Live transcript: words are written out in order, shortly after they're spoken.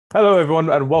Hello, everyone,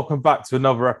 and welcome back to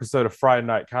another episode of Friday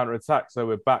Night Counter Attack. So,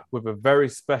 we're back with a very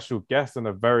special guest and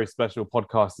a very special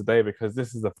podcast today because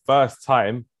this is the first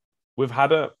time we've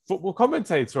had a football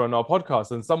commentator on our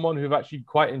podcast and someone who've actually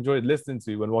quite enjoyed listening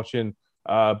to when watching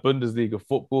Bundesliga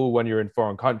football. When you're in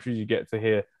foreign countries, you get to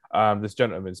hear this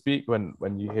gentleman speak.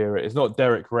 When you hear it, it's not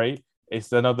Derek Ray,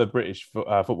 it's another British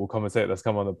football commentator that's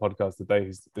come on the podcast today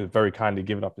who's very kindly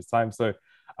given up his time. So,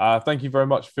 thank you very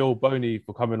much, Phil Boney,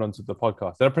 for coming onto the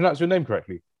podcast. Did I pronounce your name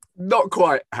correctly? Not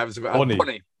quite, Hamza. Bonnie.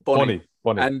 Bonnie.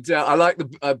 Bonnie. And I like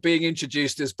the being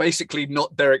introduced as basically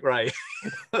not Derek Ray.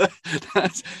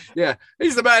 Yeah,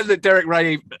 he's the man that Derek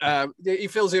Ray. He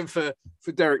fills in for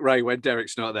Derek Ray when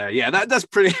Derek's not there. Yeah, that's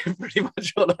pretty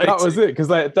much what I. That was it, because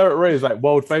like Derek Ray is like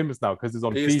world famous now because he's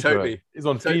on FIFA. Totally, he's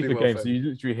on totally FIFA games, so you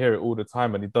literally hear it all the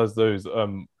time, and he does those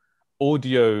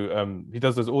audio. He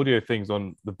does those audio things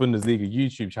on the Bundesliga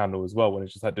YouTube channel as well when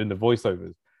it's just like doing the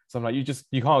voiceovers. So I'm like,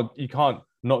 you can't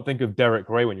not think of Derek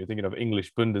Ray when you're thinking of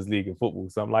English Bundesliga football.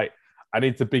 So I'm like, I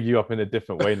need to big you up in a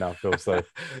different way now, Phil. So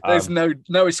there's no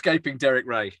escaping Derek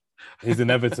Ray. He's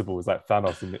inevitable. It's like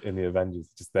Thanos in the Avengers,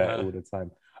 just there all the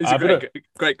time. He's a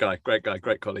great guy,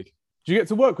 great colleague. Do you get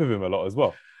to work with him a lot as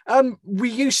well? We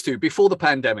used to before the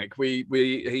pandemic. He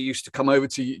used to come over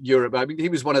to Europe. I mean, he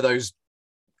was one of those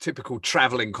typical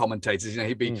traveling commentators. You know,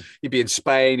 he'd be in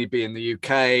Spain, he'd be in the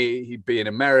UK, he'd be in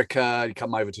America, he'd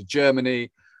come over to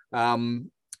Germany. And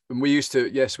we used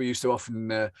to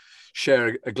often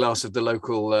share a glass of the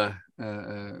local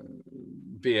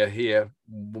beer here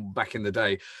back in the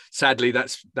day. Sadly,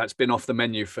 that's been off the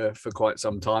menu for quite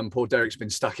some time. Poor Derek's been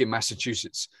stuck in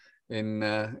Massachusetts in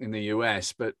the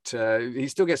US, but he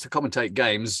still gets to commentate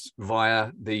games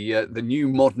via the new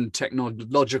modern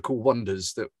technological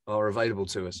wonders that are available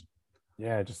to us.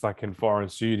 Yeah, just like in foreign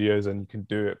studios, and you can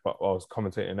do it, but I was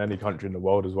commentating in any country in the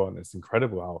world as well, and it's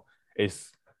incredible how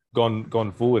it's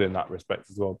gone forward in that respect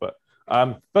as well. But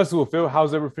first of all, Phil,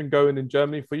 how's everything going in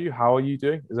Germany for you? How are you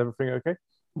doing? Is everything okay?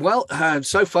 Well,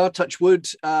 so far, touch wood,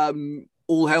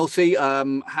 all healthy.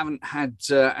 Haven't had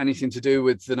anything to do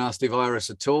with the nasty virus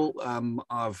at all.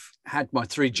 I've had my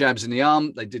 3 jabs in the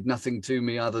arm. They did nothing to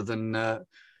me other than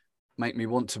make me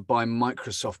want to buy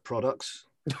Microsoft products.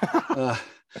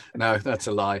 No, that's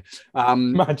a lie.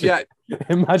 Imagine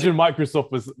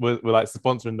Microsoft was like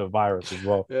sponsoring the virus as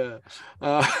well. Yeah,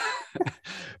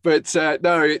 but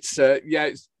no, it's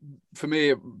for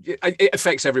me. It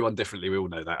affects everyone differently. We all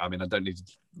know that. I mean, I don't need to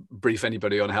brief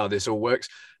anybody on how this all works.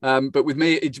 But with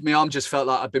me, my arm just felt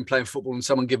like I'd been playing football and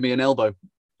someone gave me an elbow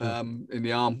in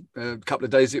the arm. A couple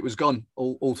of days, it was gone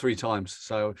all 3 times.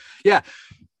 So yeah,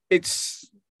 it's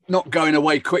not going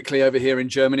away quickly over here in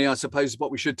Germany. I suppose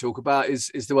what we should talk about is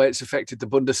the way it's affected the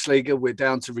Bundesliga. We're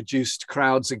down to reduced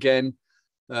crowds again.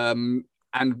 And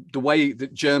the way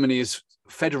that Germany is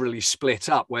federally split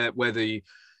up, where the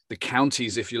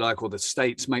counties, if you like, or the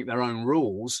states make their own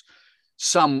rules.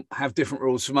 Some have different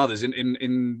rules from others.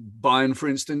 In Bayern, for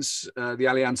instance, the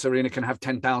Allianz Arena can have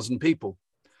 10,000 people,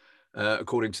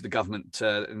 according to the government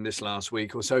in this last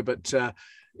week or so. But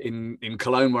in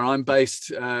Cologne, where I'm based,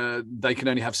 they can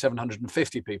only have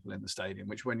 750 people in the stadium,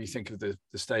 which when you think of the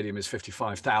stadium is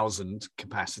 55,000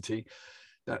 capacity,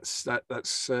 that's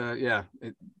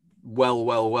well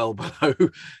below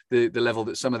the level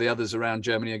that some of the others around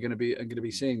Germany are going to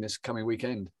be seeing this coming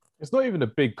weekend. It's not even a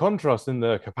big contrast in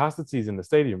the capacities in the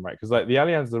stadium, right? Because like the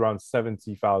Allianz is around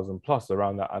 70,000 plus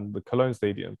around that, and the Cologne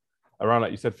stadium around,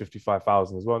 like you said,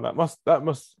 55,000 as well. And that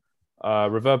must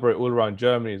reverberate all around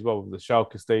Germany as well, with the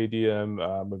Schalke Stadium.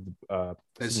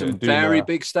 There's some very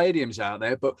big stadiums out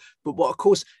there, but what, of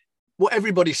course, what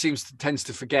everybody tends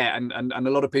to forget, and a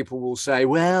lot of people will say,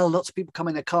 well, lots of people come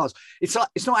in their cars. It's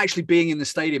not actually being in the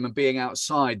stadium and being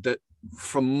outside that,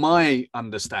 from my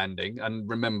understanding, and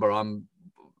remember, I'm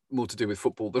more to do with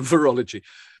football than virology,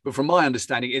 but from my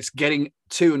understanding, it's getting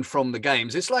to and from the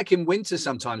games. It's like in winter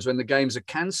sometimes when the games are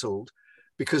cancelled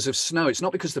because of snow. It's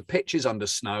not because the pitch is under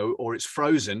snow or it's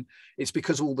frozen. It's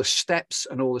because all the steps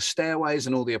and all the stairways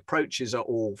and all the approaches are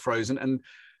all frozen, and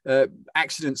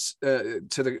accidents to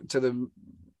the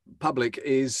public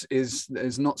is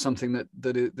not something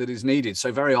that is needed.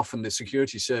 So very often the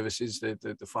security services,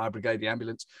 the fire brigade, the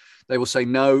ambulance, they will say,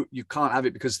 no, you can't have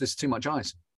it because there's too much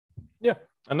ice. Yeah,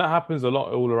 and that happens a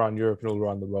lot all around Europe and all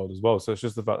around the world as well. So it's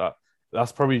just the fact that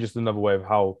that's probably just another way of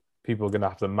how people are going to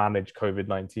have to manage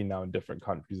COVID-19 now in different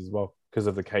countries as well, because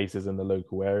of the cases in the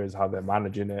local areas, how they're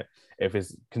managing it, if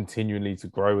it's continually to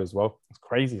grow as well. It's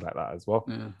crazy like that as well.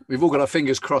 Yeah. We've all got our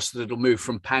fingers crossed that it'll move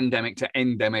from pandemic to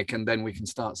endemic, and then we can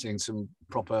start seeing some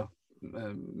proper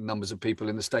numbers of people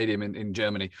in the stadium in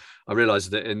Germany. I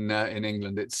realised that in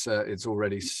England it's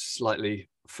already slightly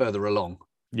further along.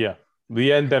 Yeah.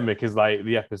 The endemic is like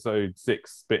the episode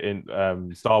 6 bit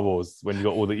in Star Wars when you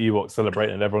got all the Ewoks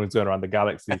celebrating and everyone's going around the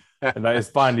galaxy. And that is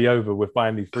finally over. We're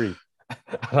finally free.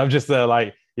 And I'm just there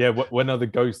like, yeah, when are the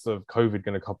ghosts of COVID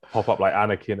going to pop up like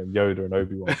Anakin and Yoda and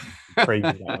Obi-Wan? Crazy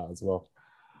like that as well.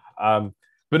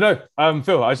 But no,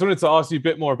 Phil, I just wanted to ask you a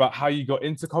bit more about how you got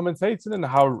into commentating and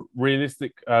how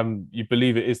realistic you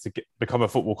believe it is to become a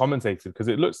football commentator. Because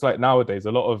it looks like nowadays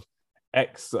a lot of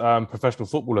professional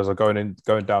footballers are going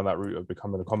down that route of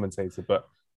becoming a commentator. But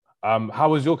how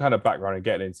was your kind of background in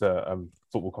getting into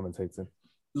football commentating?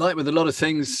 Like with a lot of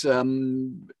things,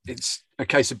 it's a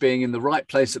case of being in the right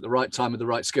place at the right time with the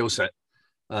right skill set.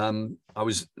 I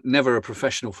was never a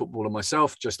professional footballer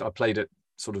myself. Just I played at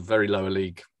sort of very lower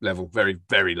league level, very,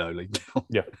 very low league.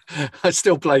 Yeah. I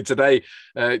still play today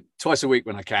twice a week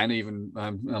when I can. Even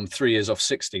I'm 3 years off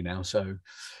 60 now. So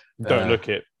don't look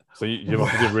it. So you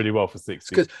must have done really well for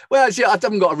 60. Well, yeah, I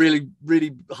haven't got a really,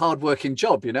 really hard-working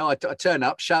job. You know, I turn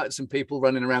up, shout at some people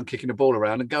running around, kicking the ball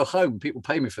around, and go home. People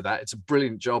pay me for that. It's a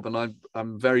brilliant job, and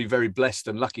I'm very, very blessed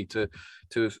and lucky to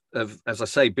have, as I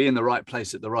say, be in the right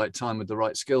place at the right time with the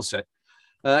right skill set.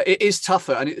 It is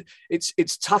tougher, and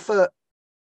it's tougher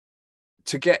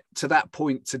to get to that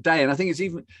point today. And I think it's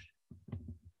even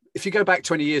if you go back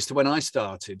 20 years to when I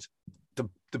started,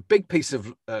 the big piece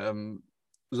of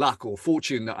luck or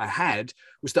fortune that I had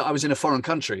was that I was in a foreign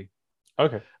country.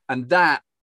 Okay. And that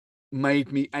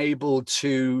made me able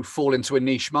to fall into a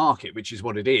niche market, which is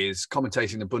what it is,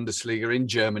 commentating the Bundesliga in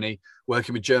Germany,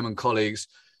 working with German colleagues.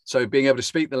 So being able to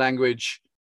speak the language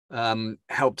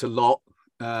helped a lot,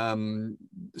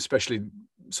 especially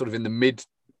sort of in the mid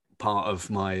part of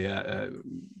my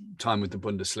time with the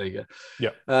Bundesliga.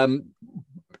 Yeah.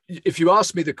 If you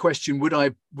ask me the question, would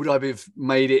I have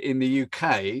made it in the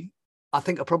UK? I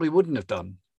think I probably wouldn't have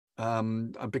done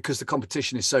because the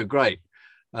competition is so great.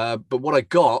 But what I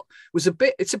got was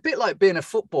it's a bit like being a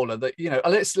footballer that, you know,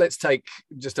 let's take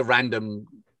just a random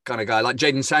kind of guy like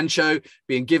Jadon Sancho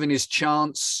being given his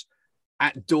chance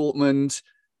at Dortmund,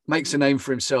 makes a name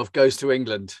for himself, goes to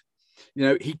England. You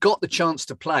know, he got the chance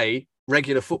to play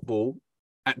regular football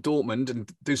at Dortmund and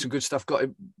do some good stuff, got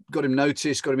him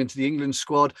noticed, got him into the England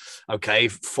squad. Okay,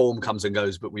 form comes and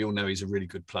goes, but we all know he's a really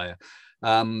good player.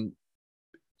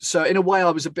 So in a way,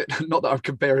 I was a bit, not that I'm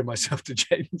comparing myself to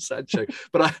Jadon Sancho,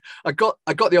 but I got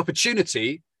the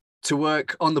opportunity to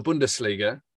work on the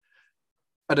Bundesliga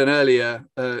at an earlier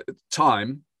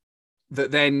time that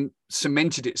then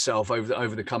cemented itself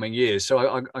over the coming years.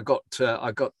 So I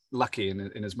got lucky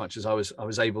in as much as I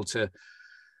was able to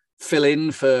fill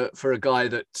in for a guy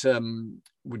that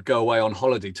would go away on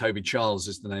holiday. Toby Charles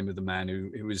is the name of the man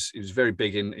who was very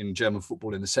big in German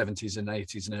football in the 70s and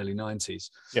 80s and early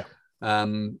 90s. Yeah.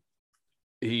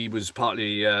 He was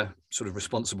partly sort of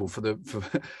responsible for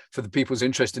the people's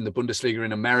interest in the Bundesliga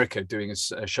in America, doing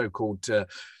a show called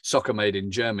Soccer Made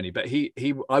in Germany. But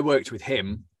I worked with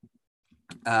him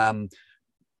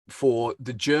for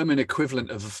the German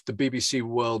equivalent of the BBC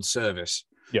World Service.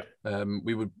 Yeah.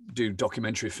 We would do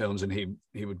documentary films, and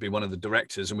he would be one of the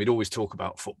directors, and we'd always talk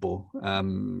about football.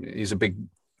 He's a big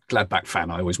Gladbach fan.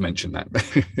 I always mention that.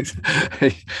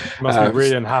 He must be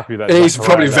really unhappy that he's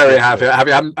probably very happy. I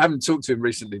haven't talked to him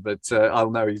recently, but I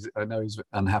know he's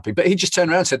unhappy. But he just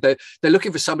turned around and said they're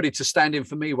looking for somebody to stand in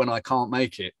for me when I can't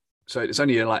make it. So it's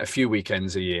only like a few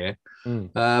weekends a year.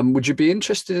 Would you be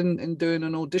interested in doing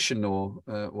an audition or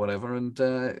whatever? And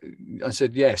I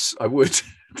said yes, I would.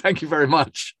 Thank you very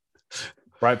much.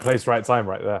 Right place, right time,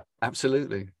 right there.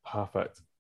 Absolutely. Perfect.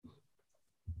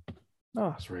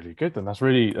 Oh, that's really good. Then that's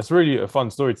really a fun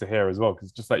story to hear as well.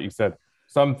 Because just like you said,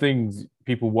 some things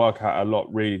people work at a lot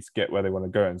really to get where they want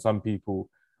to go, and some people,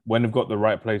 when they've got the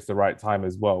right place, the right time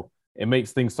as well, it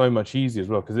makes things so much easier as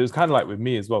well. Because it was kind of like with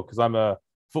me as well, because I'm a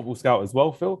football scout as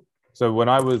well, Phil. So when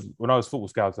I was football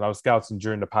scouting, I was scouting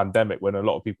during the pandemic when a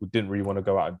lot of people didn't really want to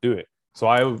go out and do it. So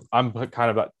I'm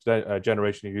kind of that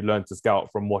generation who learned to scout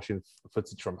from watching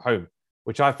footage from home,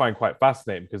 which I find quite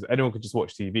fascinating because anyone could just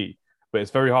watch TV. But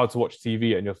it's very hard to watch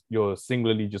TV and you're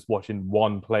singularly just watching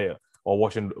one player or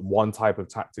watching one type of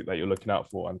tactic that you're looking out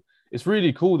for. And it's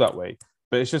really cool that way.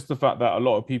 But it's just the fact that a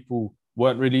lot of people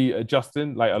weren't really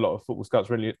adjusting. Like a lot of football scouts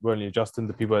weren't really adjusting.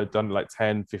 The people had done like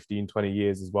 10, 15, 20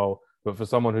 years as well. But for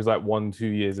someone who's like 1-2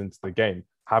 years into the game,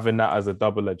 having that as a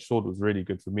double-edged sword was really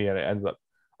good for me. And it ended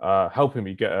up helping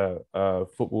me get a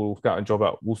football scouting job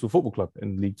at Walsall Football Club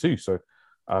in League Two. So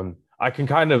I can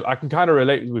kind of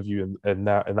relate with you in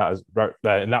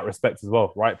that respect as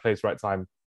well. Right place, right time.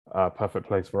 perfect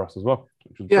place for us as well.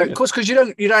 Yeah, of course, because you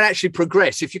don't actually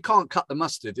progress if you can't cut the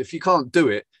mustard. If you can't do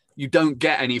it, you don't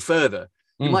get any further.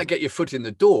 You might get your foot in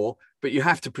the door, but you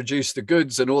have to produce the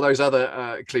goods and all those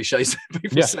other cliches that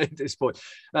people say at this point.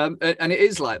 And it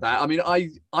is like that. I mean,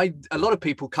 a lot of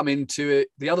people come into it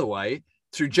the other way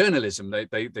through journalism.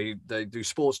 They do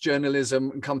sports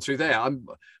journalism and come through there.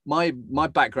 My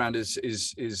background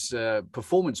is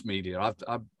performance media.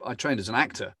 I trained as an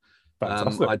actor.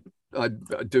 I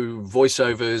do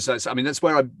voiceovers. That's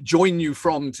where I join you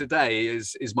from today.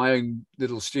 Is my own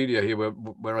little studio here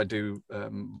where I do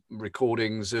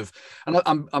recordings of, and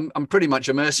I'm pretty much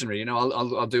a mercenary. You know,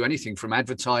 I'll do anything from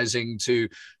advertising to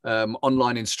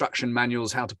online instruction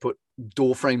manuals, how to put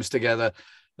door frames together.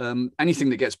 Anything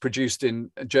that gets produced in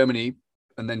Germany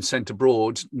and then sent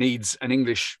abroad needs an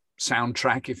English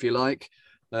soundtrack, if you like,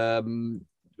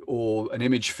 or an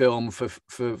image film for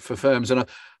firms. And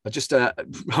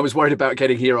I was worried about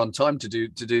getting here on time to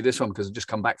do this one, because I've just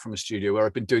come back from a studio where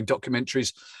I've been doing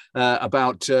documentaries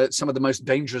about some of the most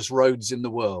dangerous roads in the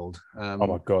world. Oh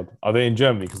my God. Are they in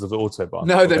Germany because of the Autobahn?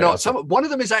 No, they're not. One of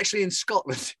them is actually in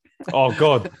Scotland. Oh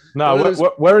God. No,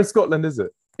 where in Scotland is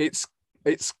it? It's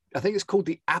I think it's called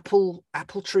the Apple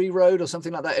Tree Road or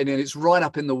something like that. And it's right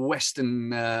up in the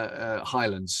Western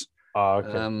Highlands. Oh,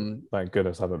 okay. Thank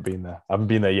goodness I haven't been there. I haven't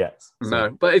been there yet. So.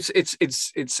 No, but it's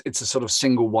a sort of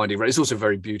single winding road. It's also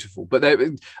very beautiful. But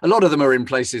a lot of them are in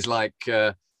places like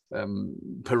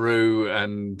Peru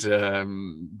and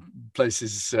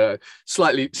places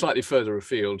slightly further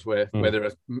afield where there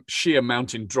are sheer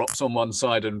mountain drops on one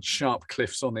side and sharp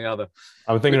cliffs on the other.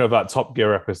 I'm thinking of that Top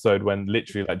Gear episode when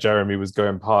literally like Jeremy was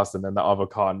going past and then that other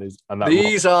car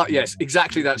these are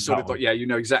exactly that sort of thought. Yeah, you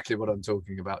know exactly what I'm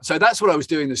talking about. So that's what I was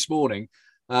doing this morning.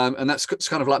 And that's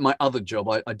kind of like my other job.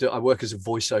 I work as a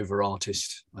voiceover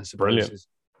artist, I suppose. Brilliant.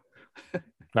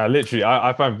 Now, literally,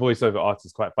 I find voiceover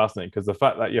artists quite fascinating, because the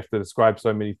fact that you have to describe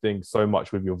so many things so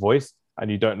much with your voice and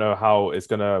you don't know how it's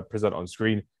going to present on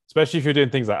screen, especially if you're doing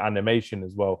things like animation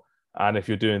as well. And if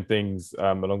you're doing things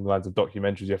along the lines of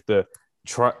documentaries, you have to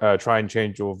try and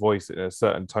change your voice in a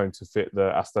certain tone to fit the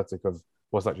aesthetic of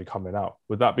what's actually coming out.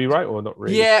 Would that be right or not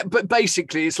really? Yeah, but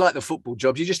basically it's like the football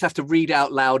jobs. You just have to read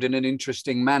out loud in an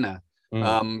interesting manner.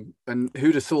 And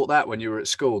who'd have thought that when you were at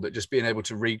school, that just being able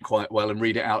to read quite well and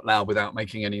read it out loud without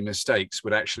making any mistakes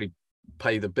would actually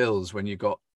pay the bills when you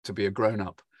got to be a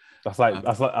grown-up.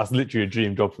 That's literally a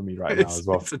dream job for me right now as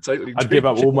well. It's a totally I'd give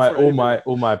up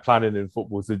all my planning in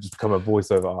football to just become a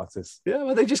voiceover artist. Yeah,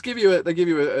 well, they give you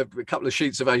a couple of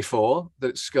sheets of A4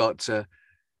 that's got.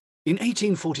 In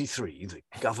 1843, the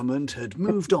government had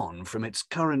moved on from its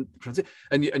current,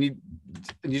 and you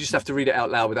just have to read it out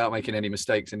loud without making any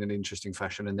mistakes in an interesting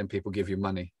fashion, and then people give you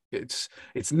money. It's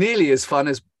nearly as fun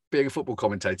as being a football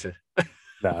commentator. No,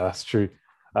 that's true.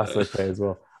 That's okay as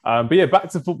well. But yeah, back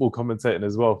to football commentating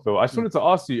as well, Phil. I just wanted to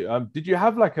ask you, did you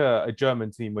have like a German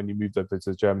team when you moved over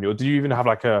to Germany, or do you even have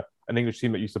like an English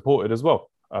team that you supported as well?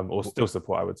 Or still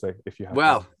support, I would say, if you have.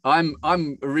 Well, I'm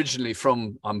originally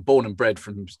I'm born and bred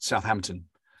from Southampton.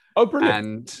 Oh, brilliant.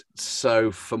 And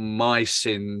so for my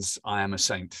sins, I am a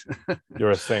saint.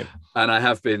 You're a saint. And I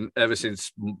have been ever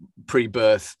since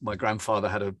pre-birth. My grandfather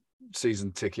had a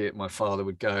season ticket. My father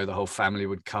would go, the whole family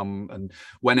would come. And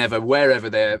wherever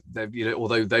they're,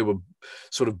 although they were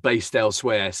sort of based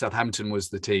elsewhere, Southampton was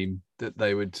the team that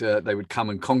they would come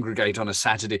and congregate on a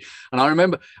Saturday. And I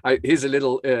remember, here's a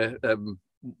little,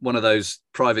 one of those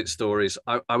private stories.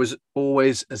 I was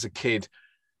always, as a kid,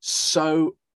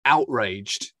 so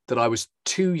outraged that I was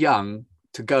too young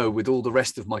to go with all the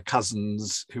rest of my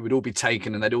cousins, who would all be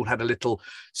taken, and they'd all had a little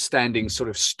standing sort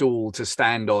of stool to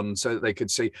stand on so that they could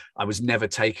see. I was never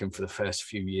taken for the first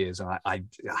few years. I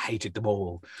hated them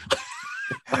all.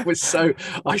 I so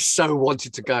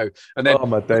wanted to go. And then,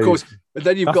 of course, but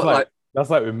then you've got that's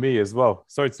like with me as well.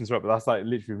 Sorry to interrupt, but that's like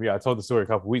literally me. I told the story a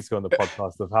couple of weeks ago on the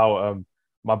podcast of how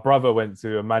my brother went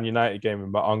to a Man United game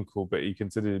with my uncle, but he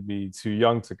considered me too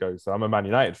young to go. So I'm a Man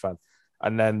United fan.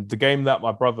 And then the game that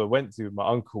my brother went to with my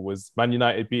uncle was Man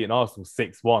United beating Arsenal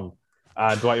 6-1.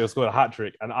 And Dwight Yorke scored a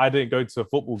hat-trick. And I didn't go to a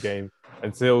football game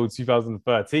until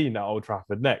 2013 at Old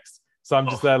Trafford next. So I'm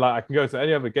just there like, I can go to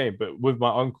any other game, but with my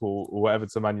uncle or whatever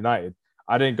to Man United,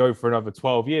 I didn't go for another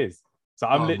 12 years. So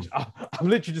I'm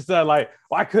literally just there like,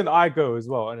 why couldn't I go as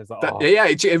well? And it's like,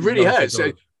 it really hurts.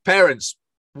 So parents,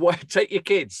 take your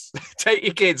kids,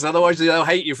 otherwise they'll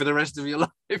hate you for the rest of your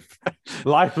life.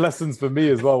 Life lessons for me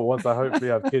as well. Once I hopefully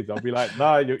have kids, I'll be like,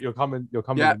 no, you're coming.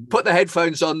 Yeah, put the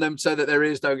headphones on them so that their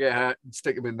ears don't get hurt, and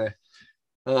stick them in there.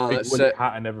 Big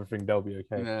hat and everything, they'll be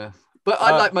okay. Yeah, But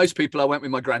I, like most people, I went with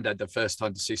my granddad the first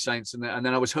time to see Saints, and then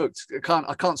I was hooked.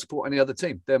 I can't support any other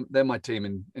team. They're my team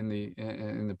in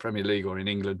the Premier League or in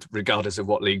England, regardless of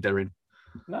what league they're in.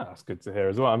 No, that's good to hear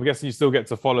as well. I'm guessing you still get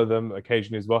to follow them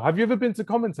occasionally as well. Have you ever been to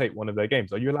commentate one of their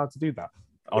games? Are you allowed to do that?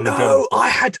 No, I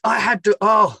had to.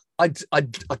 Oh, I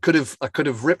could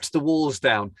have ripped the walls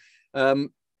down.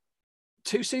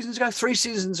 3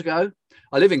 seasons ago,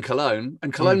 I live in Cologne,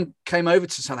 and Cologne came over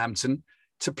to Southampton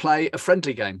to play a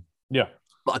friendly game. Yeah,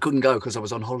 but I couldn't go because I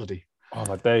was on holiday. Oh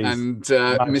my days! And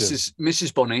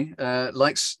Mrs. Bonnie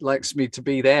likes me to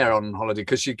be there on holiday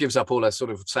because she gives up all her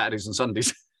sort of Saturdays and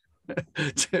Sundays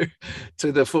to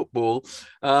the football.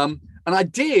 And I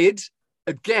did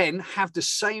again have the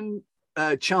same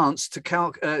chance to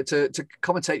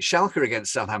commentate Schalke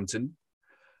against Southampton.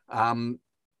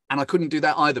 And I couldn't do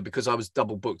that either because I was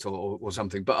double booked or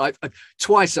something. But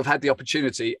twice I've had the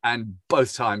opportunity, and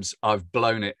both times I've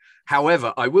blown it.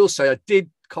 However, I will say I did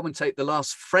commentate the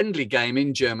last friendly game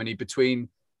in Germany between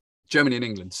Germany and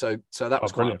England. So that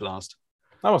was quite a blast.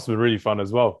 That must have been really fun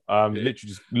as well. Literally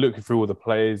just looking through all the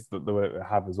players that they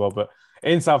have as well. But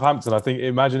in Southampton, I think,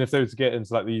 imagine if they were to get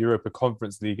into like the Europa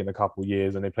Conference League in a couple of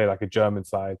years and they play like a German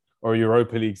side or a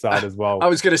Europa League side as well. I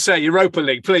was going to say Europa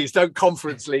League, please don't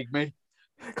Conference League me.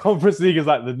 Conference League is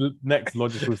like the next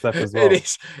logical step as well.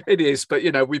 It is. But,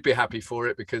 we'd be happy for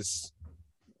it because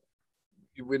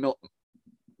we're not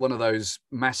one of those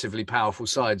massively powerful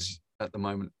sides at the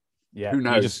moment. Yeah. Who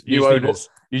knows? New owners.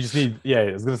 I was going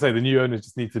to say the new owners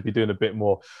just need to be doing a bit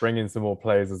more, bring in some more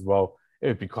players as well. It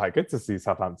would be quite good to see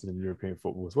Southampton in European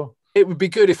football as well. It would be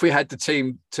good if we had the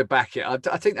team to back it. I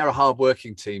think they're a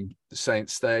hard-working team, the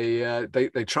Saints. They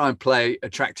try and play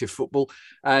attractive football.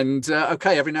 And,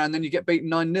 every now and then you get beaten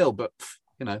 9-0. But,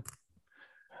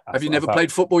 have you never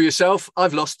played football yourself?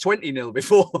 I've lost 20-0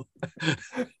 before.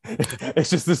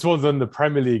 It's just this one's on the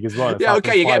Premier League as well. Yeah,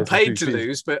 okay, you get paid to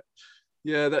lose. But,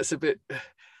 yeah, that's a bit...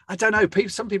 I don't know.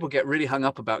 Some people get really hung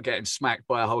up about getting smacked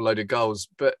by a whole load of goals.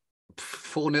 But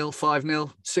 4-0,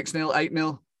 5-0, 6-0,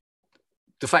 8-0.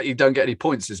 The fact you don't get any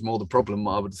points is more the problem,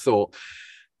 I would have thought.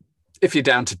 If you're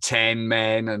down to 10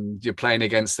 men and you're playing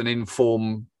against an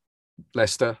informed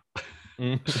Leicester,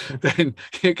 then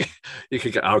you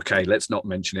could go, okay, let's not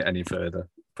mention it any further.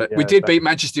 But we did beat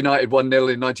Manchester United 1-0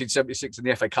 in 1976 in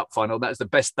the FA Cup final. That's the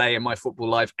best day in my football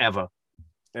life ever.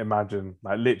 Imagine,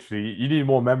 like literally, you need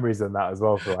more memories than that as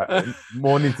well. For like,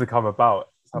 more needs to come about.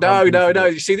 No.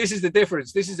 You see, this is the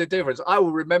difference. I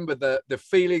will remember the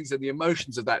feelings and the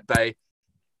emotions of that day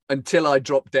until I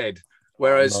drop dead.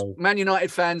 Whereas Man United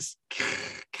fans,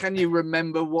 can you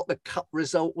remember what the cup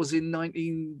result was in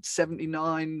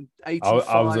 1979, 85?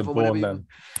 I wasn't born then.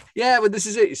 Yeah, but this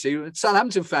is it. You see,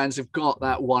 Southampton fans have got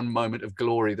that one moment of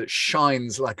glory that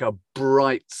shines like a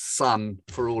bright sun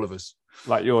for all of us.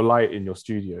 Like your light in your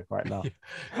studio right now.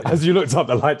 As you looked up,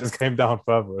 the light just came down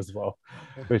further as well,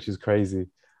 which is crazy.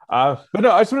 But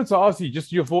no, I just wanted to ask you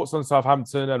just your thoughts on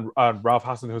Southampton and Ralph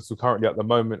Hasenhüttl currently at the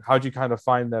moment. How do you kind of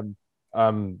find them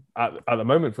at the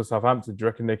moment for Southampton? Do you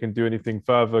reckon they can do anything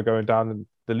further going down in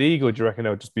the league, or do you reckon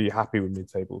they'll just be happy with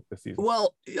mid-table this season?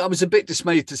 Well, I was a bit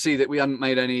dismayed to see that we hadn't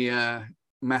made any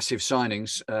massive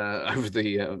signings over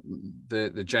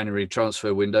the January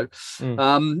transfer window.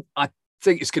 I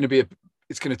think it's going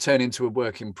to turn into a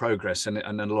work in progress, and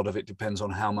a lot of it depends on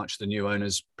how much the new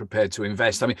owner's prepared to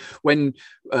invest. I mean, when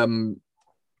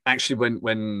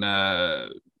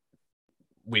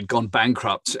we'd gone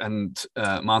bankrupt and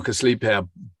Marcus Liebherr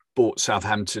bought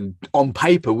Southampton, on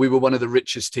paper we were one of the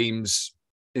richest teams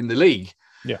in the league.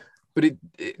 Yeah, but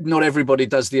not everybody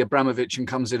does the Abramovich and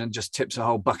comes in and just tips a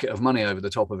whole bucket of money over the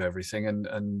top of everything,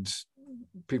 and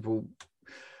people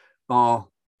are,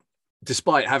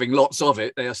 despite having lots of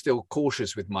it, they are still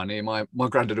cautious with money. My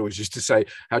granddad always used to say,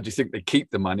 how do you think they keep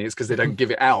the money? It's because they don't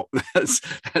give it out. That's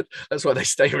why they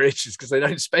stay rich, is because they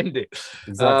don't spend it.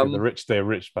 Exactly. The rich stay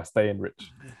rich by staying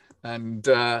rich. And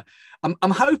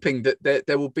I'm hoping that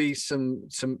there will be some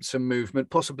movement,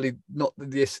 possibly not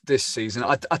this season.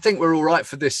 I think we're all right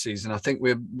for this season. I think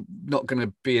we're not going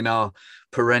to be in our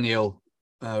perennial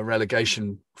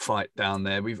relegation fight down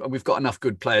there. We've got enough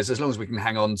good players, as long as we can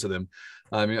hang on to them.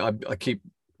 I mean, I keep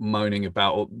moaning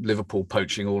about Liverpool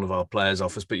poaching all of our players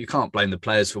off us, but you can't blame the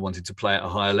players for wanting to play at a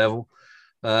higher level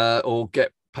or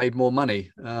get paid more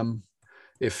money.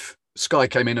 If Sky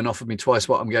came in and offered me twice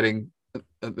what I'm getting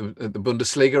at the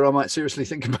Bundesliga, I might seriously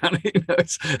think about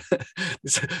it.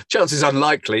 Chance is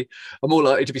unlikely. I'm more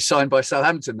likely to be signed by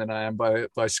Southampton than I am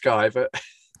by Sky, but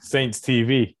Saints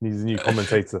TV needs a new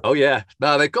commentator. Oh yeah,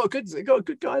 no, they got a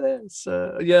good guy there.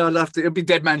 So yeah, I'll have to. It'll be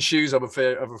dead man's shoes. I'm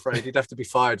afraid he'd have to be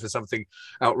fired for something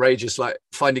outrageous, like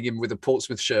finding him with a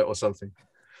Portsmouth shirt or something.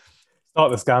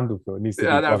 Start the scandal, Phil. It needs to be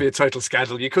that would be a total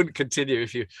scandal. You couldn't continue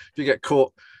if you get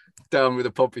caught down with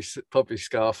a poppy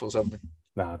scarf or something.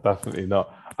 Nah, definitely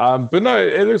not. But no,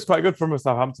 it looks quite good from a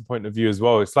Southampton point of view as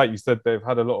well. It's like you said, they've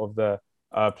had a lot of their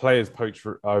players poached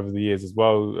over the years as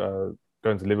well,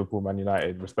 going to Liverpool, Man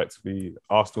United, respectively,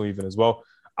 Arsenal even as well.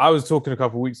 I was talking a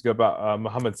couple of weeks ago about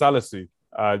Mohamed Salisu,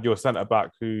 your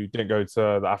centre-back who didn't go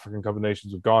to the African Cup of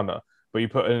Nations with Ghana, but he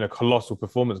put in a colossal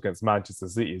performance against Manchester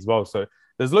City as well. So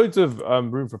there's loads of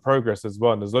room for progress as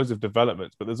well, and there's loads of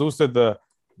developments, but there's also the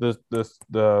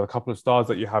couple of stars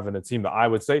that you have in a team that I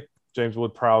would say, James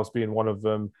Ward-Prowse being one of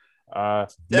them,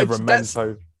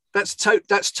 Livramento.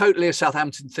 That's totally a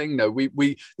Southampton thing, though.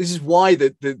 We this is why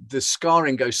the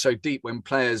scarring goes so deep when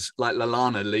players like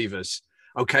Lallana leave us.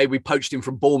 Okay, we poached him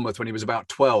from Bournemouth when he was about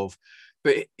 12,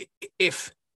 but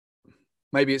if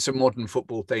maybe it's a modern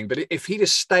football thing, but if he'd have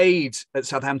stayed at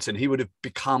Southampton, he would have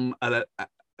become a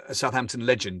Southampton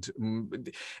legend.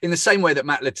 In the same way that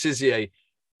Matt Le Tissier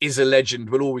is a legend,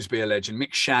 will always be a legend.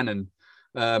 Mick Shannon.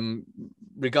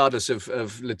 Regardless of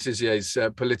Le Tissier's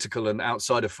political and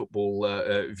outside of football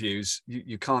views,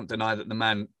 you can't deny that the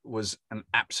man was an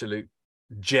absolute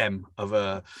gem of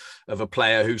a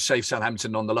player who saved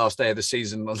Southampton on the last day of the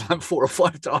season 4 or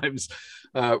 5 times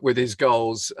with his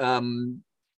goals.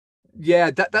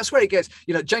 That's where it gets.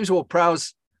 James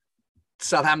Ward-Prowse,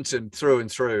 Southampton through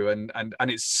and through, and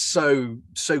it's so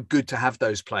good to have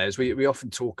those players. We often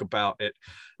talk about it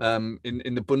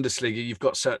in the Bundesliga. You've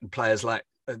got certain players like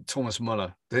Thomas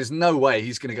Muller. There's no way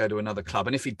he's going to go to another club,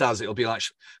 and if he does, it'll be like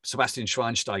Sebastian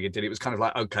Schweinsteiger did. It was kind of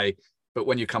like, okay, but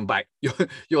when you come back,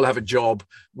 you'll have a job.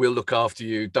 We'll look after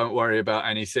you. Don't worry about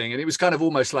anything. And it was kind of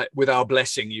almost like, with our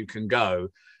blessing, you can go.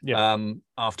 Yeah.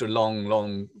 After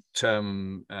long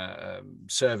term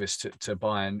service to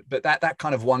Bayern, but that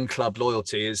kind of one club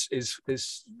loyalty is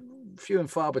few and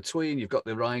far between. You've got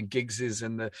the Ryan Giggses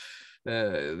and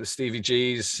the Stevie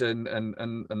G's and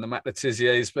the Matt Le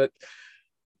Tissiers, but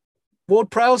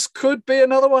Ward-Prowse could be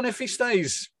another one if he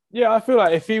stays. Yeah, I feel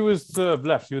like if he was to have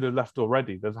left, he would have left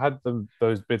already. They've had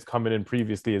those bids coming in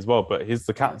previously as well, but he's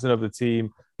the captain of the team.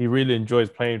 He really enjoys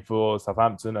playing for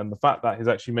Southampton, and the fact that he's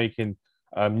actually making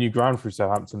new ground through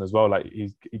Southampton as well, like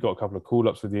he got a couple of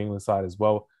call-ups with the England side as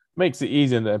well, makes it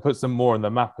easy and puts them more on the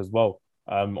map as well,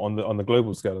 on the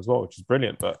global scale as well, which is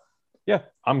brilliant. But yeah,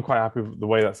 I'm quite happy with the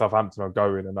way that Southampton are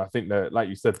going, and I think that, like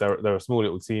you said, they're a small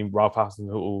little team. Ralph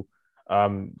Hasenhüttl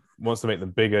wants to make them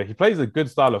bigger. He plays a good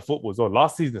style of football as well.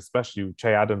 Last season, especially with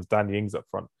Che Adams, Danny Ings up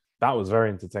front, that was very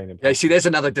entertaining. Yeah, see, there's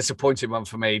another disappointing one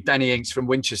for me. Danny Ings from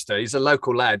Winchester. He's a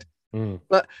local lad,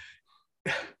 but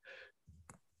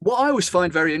what I always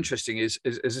find very interesting is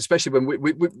especially when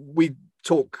we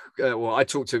talk, I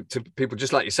talk to people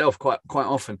just like yourself quite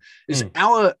often, is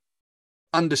our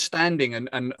understanding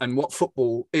and what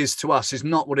football is to us is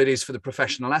not what it is for the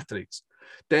professional athletes.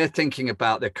 They're thinking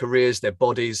about their careers, their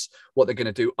bodies, what they're going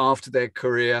to do after their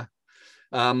career,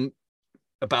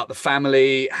 about the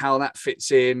family, how that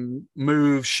fits in,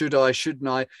 moves, should I, shouldn't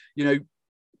I,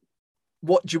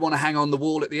 what do you want to hang on the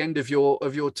wall at the end of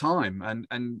your time?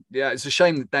 And yeah, it's a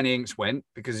shame that Danny Ings went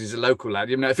because he's a local lad.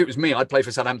 If it was me, I'd play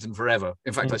for Southampton forever.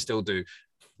 In fact, I still do.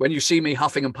 When you see me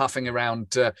huffing and puffing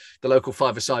around the local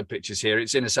five-a-side pitches here,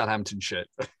 it's in a Southampton shirt.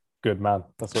 Good man.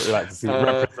 That's what we like to see.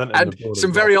 And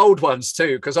some very old ones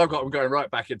too, because I've got them going right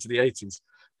back into the 80s.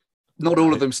 Not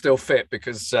all of them still fit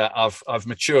because I've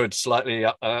matured slightly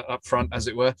up front, as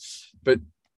it were. But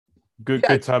Good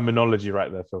terminology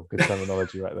right there, Phil. Good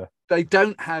terminology right there. They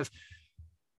don't have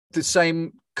the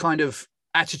same kind of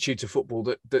attitude to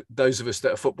football that those of us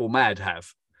that are football mad have.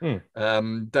 You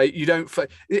don't.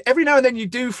 Every now and then you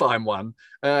do find one.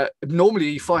 Normally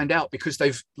you find out because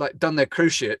they've done their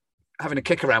cruise ship, having a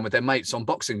kick around with their mates on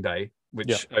Boxing Day,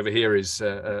 which over here is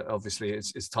obviously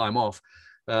is time off.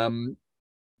 But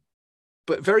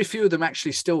very few of them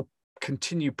actually still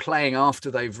continue playing after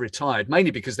they've retired,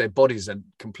 mainly because their bodies are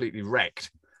completely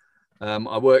wrecked.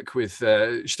 I work with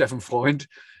Stefan Freund.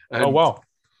 Oh, wow.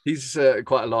 He's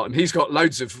quite a lot, and he's got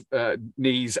loads of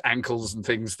knees, ankles and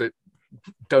things that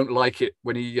don't like it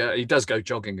when he does go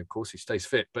jogging. Of course, he stays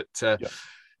fit, but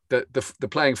the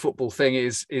playing football thing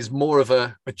is more of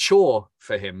a chore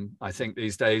for him, I think,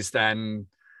 these days than,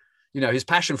 his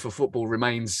passion for football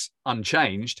remains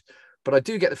unchanged. But I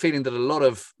do get the feeling that a lot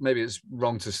of, maybe it's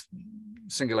wrong to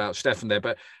single out Stefan there,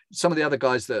 but some of the other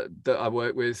guys that I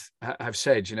work with have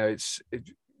said,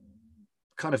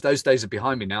 kind of those days are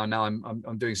behind me now. Now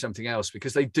I'm doing something else,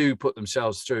 because they do put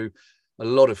themselves through a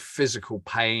lot of physical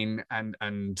pain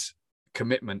and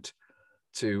commitment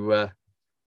to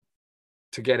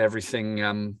get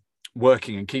everything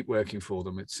working and keep working for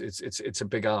them. It's a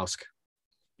big ask.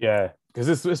 Yeah,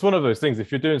 because it's one of those things.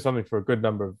 If you're doing something for a good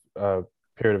number of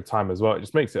period of time as well, it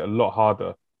just makes it a lot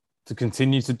harder to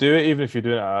continue to do it, even if you're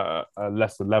doing it at a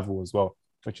lesser level as well,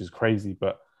 which is crazy.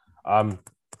 But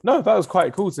no, that was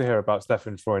quite cool to hear about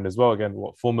Stefan Freund as well. Again,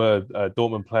 former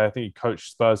Dortmund player. I think he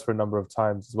coached Spurs for a number of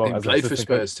times as well. He played for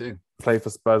Spurs too. Played for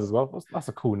Spurs as well. That's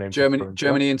a cool name.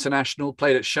 Germany international.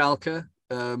 Played at Schalke.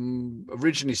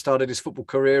 Originally started his football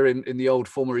career in the old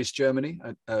former East Germany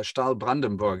at Stahl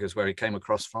Brandenburg, is where he came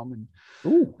across from in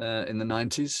the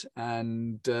 90s.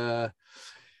 And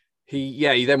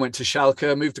he then went to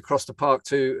Schalke, moved across the park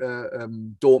to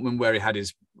Dortmund, where he had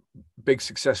his big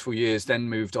successful years, then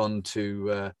moved on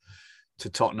to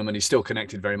Tottenham, and he's still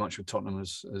connected very much with Tottenham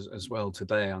as well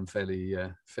today. I'm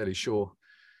fairly sure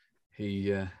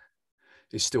he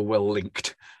is still well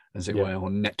linked, as it were, or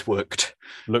networked.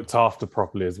 Looked after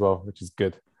properly as well, which is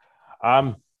good.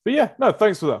 But yeah, no,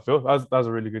 thanks for that, Phil. That was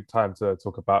a really good time to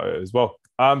talk about it as well.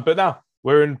 But now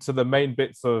we're into the main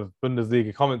bits of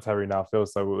Bundesliga commentary now, Phil.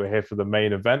 So we're here for the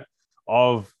main event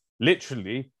of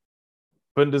literally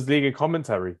Bundesliga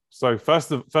commentary. So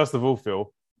first of all,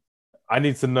 Phil, I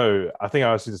need to know, I think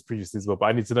I asked you this previously as well, but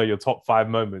I need to know your top 5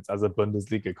 moments as a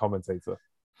Bundesliga commentator.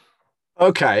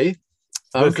 Okay.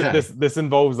 This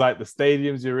involves like the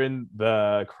stadiums you're in,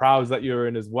 the crowds that you're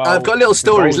in as well. I've got little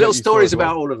stories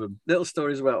about all of them.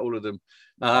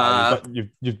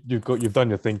 You've done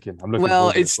your thinking. I'm looking.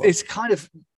 Well, it's kind of,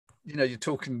 you're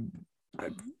talking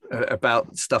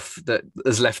about stuff that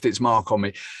has left its mark on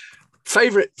me.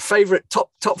 Favorite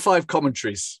top 5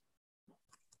 commentaries.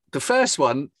 The first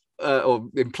one, or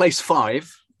in place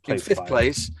 5, in fifth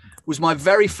place, was my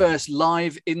very first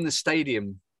live in the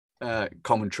stadium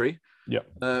commentary. Yeah,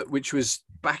 which was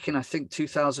back in, I think,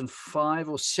 2005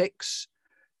 or 6.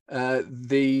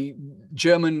 The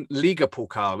German Liga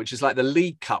Pokal, which is like the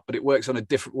League Cup, but it works on a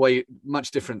different way,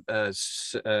 much different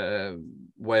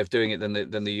way of doing it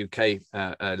than the UK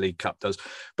League Cup does.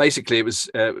 Basically, it was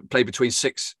played between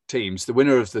 6 teams. The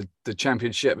winner of the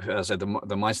championship, as I said,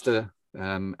 the Meister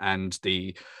and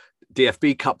the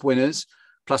DFB Cup winners,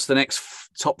 plus the next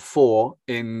top 4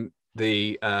 in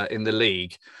the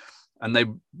league. And they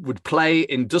would play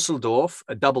in Dusseldorf,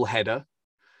 a double header.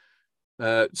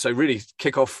 So really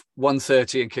kick off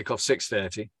 1:30 and kick off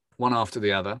 6:30, one after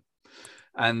the other.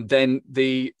 And then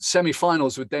the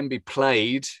semi-finals would then be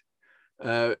played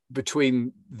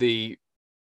between the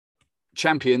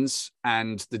champions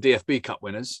and the DFB Cup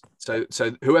winners. So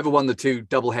whoever won the 2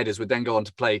 double headers would then go on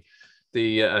to play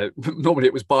the, normally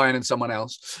it was Bayern and someone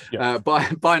else,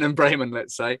 Bayern and Bremen,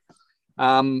 let's say.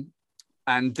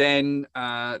 And then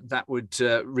that would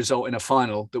result in a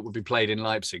final that would be played in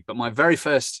Leipzig. But my very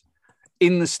first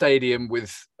in the stadium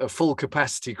with a full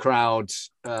capacity crowd,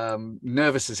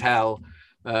 nervous as hell,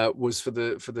 was for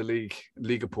the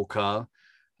Liga Pokal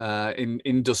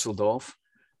in Dusseldorf.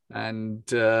 And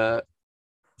so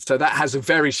that has a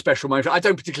very special moment. I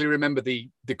don't particularly remember the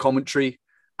commentary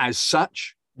as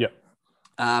such. Yeah.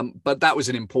 But that was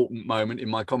an important moment in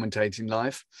my commentating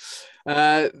life.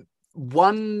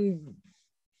 One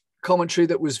commentary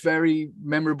that was very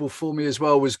memorable for me as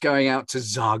well was going out to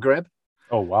Zagreb.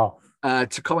 Oh, wow.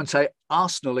 To commentate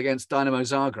Arsenal against Dynamo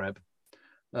Zagreb.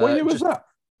 What year was that?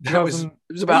 It was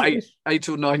about 8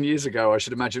 or 9 years ago, I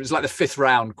should imagine. It was like the 5th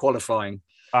round qualifying.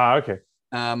 Okay.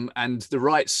 And the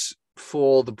rights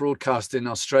for the broadcast in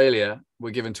Australia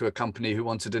were given to a company who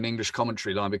wanted an English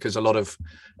commentary line, because a lot of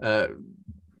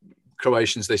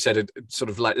Croatians, they said, had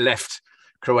sort of like left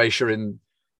Croatia in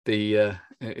the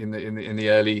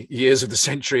early years of the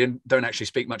century and don't actually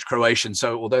speak much Croatian.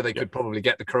 So although they could probably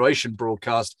get the Croatian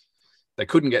broadcast, they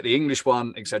couldn't get the English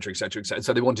one, et cetera, et cetera, et cetera.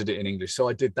 So they wanted it in English. So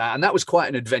I did that. And that was quite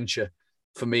an adventure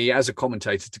for me as a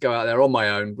commentator, to go out there on my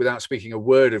own without speaking a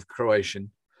word of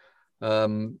Croatian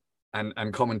and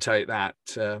commentate that.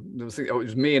 I think it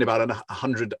was me and about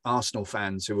 100 Arsenal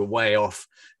fans who were way off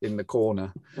in the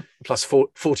corner, plus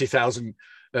 40,000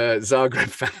 Zagreb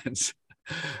fans.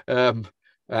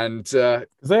 And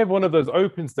they have one of those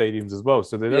open stadiums as well,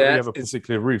 so they don't really have a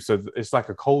particular roof, so it's like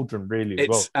a cauldron really as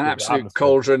well. It's an absolute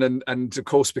cauldron, and of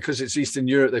course, because it's Eastern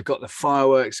Europe, they've got the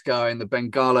fireworks going, the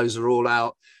bengalos are all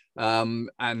out,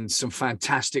 and some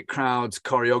fantastic crowds,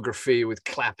 choreography with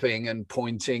clapping and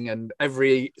pointing, and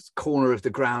every corner of the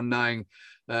ground knowing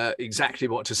exactly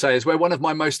what to say, is where one of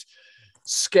my most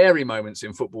scary moments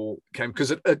in football came,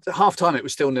 because at half time it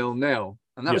was still 0-0,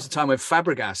 and that was the time when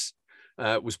Fabregas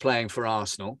was playing for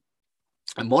Arsenal.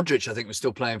 And Modric, I think, was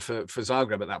still playing for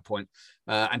Zagreb at that point.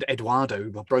 And Eduardo,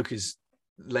 who broke his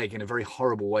leg in a very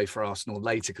horrible way for Arsenal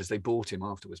later because they bought him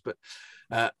afterwards. But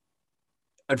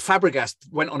and Fabregas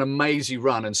went on a mazy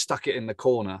run and stuck it in the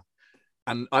corner.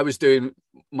 And I was doing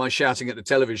my shouting at the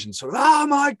television, sort of, oh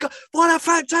my God, what a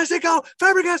fantastic goal.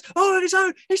 Fabregas, all on his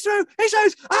own, he's through, he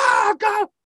shoots,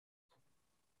 goal.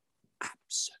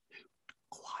 Absolute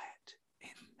quiet in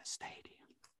the stadium.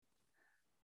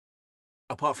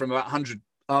 Apart from about 100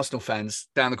 Arsenal fans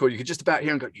down the corner, you could just about hear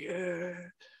them go, yeah.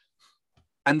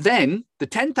 And then the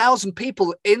 10,000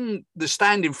 people in the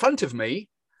stand in front of me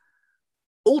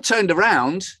all turned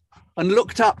around and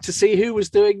looked up to see who was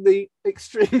doing the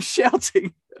extreme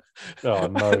shouting. Oh,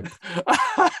 no.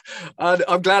 And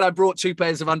I'm glad I brought 2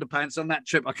 pairs of underpants on that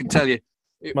trip, I can tell you.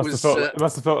 It must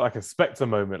have felt like a Spectre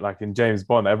moment, like in James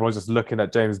Bond. Everyone's just looking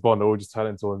at James Bond, all just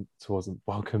turning towards him.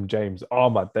 Welcome, James. Oh,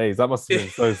 my days. That must have been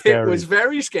so scary. It was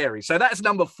very scary. So that's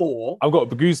number 4. I've got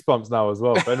goosebumps now as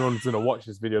well. If anyone's going to watch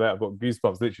this video later, I've got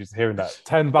goosebumps literally just hearing that.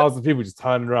 10,000 people just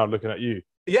turning around looking at you.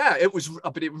 Yeah, it was,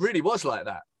 but it really was like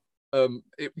that.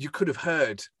 You could have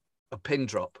heard a pin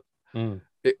drop.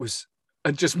 It was,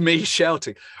 and just me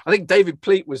shouting. I think David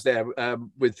Pleat was there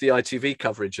with the ITV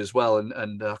coverage as well,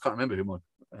 and I can't remember who my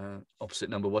opposite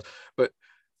number was, but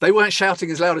they weren't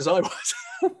shouting as loud as I was.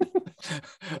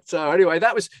 So anyway,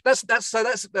 that's the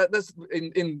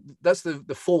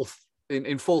fourth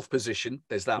in fourth position.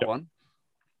 There's that one.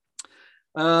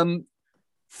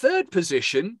 Third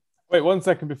position. Wait 1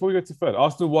 second before we go to third.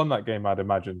 Arsenal won that game, I'd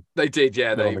imagine. They did,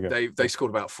 yeah. They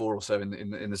scored about 4 or so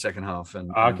in the second half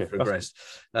and progressed.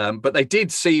 But they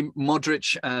did see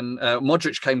Modric and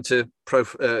Modric came to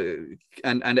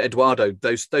and Eduardo.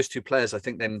 Those 2 players, I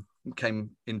think, then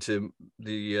came into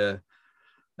the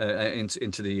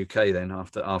into the UK. Then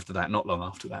after that, not long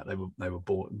after that, they were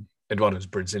bought. Eduardo was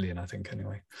Brazilian, I think.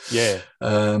 Anyway, yeah.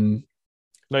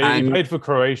 No, he played for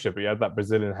Croatia, but he had that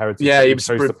Brazilian heritage. Yeah, he was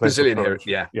Brazilian heritage.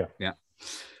 Yeah.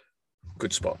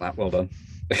 Good spot, that. Well done.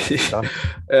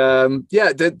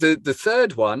 The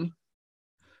third one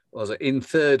was in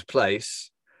third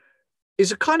place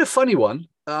is a kind of funny one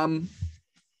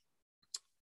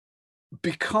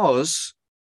because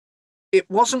it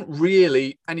wasn't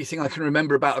really anything I can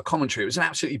remember about a commentary. It was an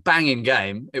absolutely banging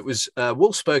game. It was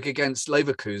Wolfsburg against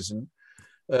Leverkusen.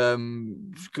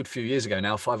 Good few years ago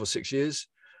now, 5 or 6 years.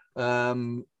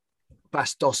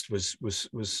 Bas Dost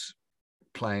was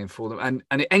playing for them,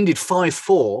 and it ended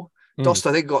 5-4. Dost,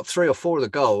 I think, got 3 or 4 of the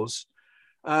goals,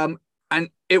 and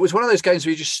it was one of those games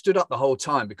where you just stood up the whole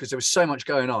time because there was so much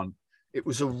going on. It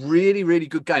was a really, really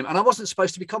good game, and I wasn't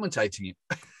supposed to be commentating it.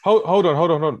 Hold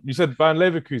on. You said Bayer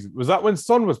Leverkusen. Was that when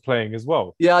Son was playing as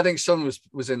well? Yeah, I think Son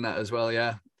was in that as well.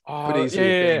 Yeah,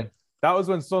 yeah. That was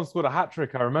when Son scored a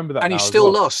hat-trick. I remember that. And he still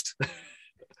lost.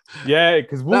 Yeah,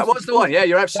 because that was the one. Yeah,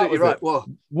 you're absolutely right. Well,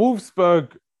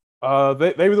 Wolfsburg,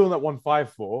 they were the one that won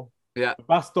 5-4. Yeah.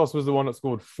 Bas Dost was the one that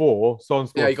scored 4. Son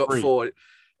scored 3. Yeah, he got 4.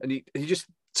 And he just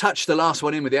touched the last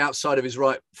one in with the outside of his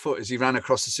right foot as he ran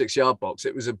across the 6-yard box.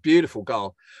 It was a beautiful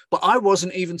goal. But I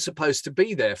wasn't even supposed to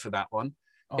be there for that one.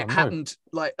 It happened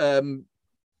like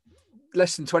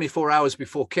less than 24 hours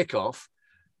before kickoff.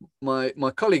 My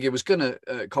colleague who was going to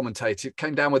commentate, it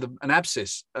came down with an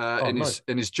abscess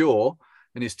in his jaw,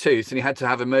 in his tooth, and he had to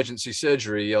have emergency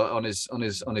surgery on his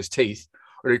teeth,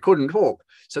 or he couldn't walk.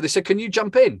 So they said, "Can you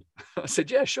jump in?" I said,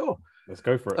 "Yeah, sure. Let's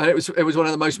go for it." And it was one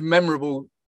of the most memorable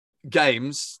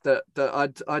games that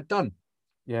I'd done.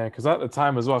 Yeah, because at the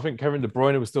time as well, I think Kevin De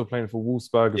Bruyne was still playing for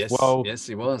Wolfsburg as well. Yes,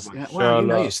 he was. Yeah. Well, you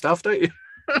know your stuff, don't you?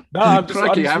 No, I'm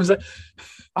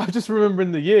just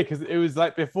remembering the year because it was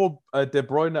like before De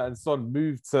Bruyne and Son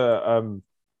moved to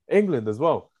England as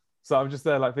well. So I'm just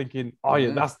there like thinking,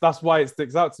 that's why it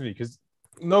sticks out to me, because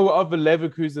no other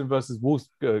Leverkusen versus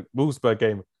Wolfsburg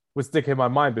game would stick in my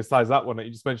mind besides that one that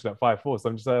you just mentioned at 5-4. So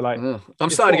I'm just there like, I'm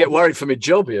starting to get worried for my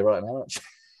job here right now.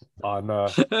 Oh no,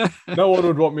 no one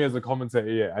would want me as a commentator.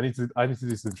 Yeah, I need to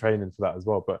do some training for that as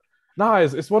well. But no,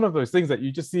 it's one of those things that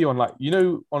you just see on like,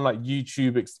 on like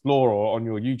YouTube Explorer or on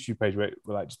your YouTube page where it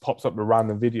like just pops up the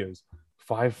random videos.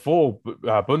 5-4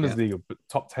 Bundesliga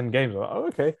top 10 games. I'm like, oh,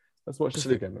 okay, let's watch this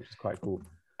again, which is quite cool.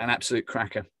 An absolute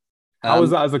cracker. How was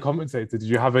that as a commentator? Did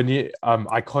you have any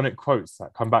iconic quotes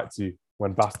that come back to you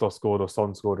when Bas Dost scored or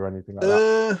Son scored or anything like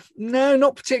that? No,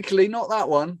 not particularly. Not that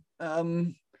one.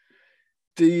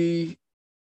 It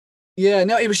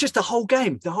was just the whole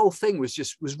game. The whole thing was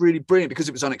really brilliant because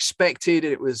it was unexpected.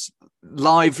 It was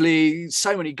lively,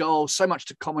 so many goals, so much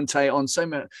to commentate on, so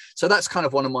that's kind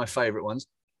of one of my favorite ones.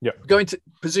 Yeah. Going to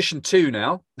position 2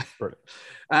 now. Brilliant.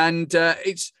 And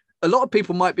a lot of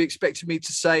people might be expecting me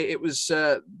to say it was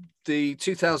the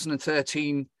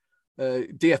 2013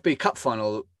 DFB Cup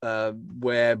final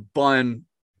where Bayern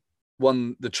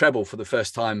won the treble for the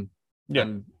first time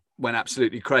and went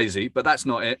absolutely crazy, but that's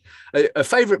not it. A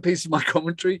favourite piece of my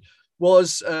commentary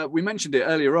was, we mentioned it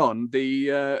earlier on,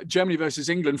 the Germany versus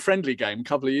England friendly game a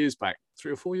couple of years back,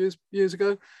 3 or 4 years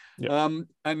ago.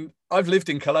 And I've lived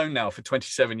in Cologne now for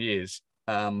 27 years.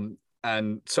 And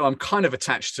so I'm kind of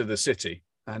attached to the city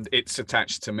and it's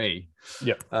attached to me.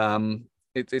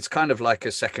 It's kind of like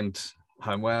a second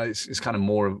home. Well, it's kind of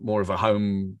more of a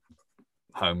home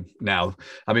now.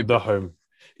 I mean, the home.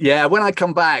 Yeah, when I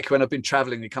come back, when I've been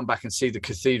traveling, you come back and see the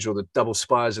cathedral, the double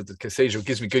spires of the cathedral,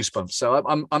 gives me goosebumps. So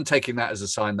I'm taking that as a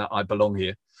sign that I belong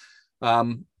here.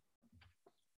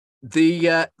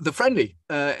 The friendly,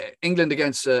 England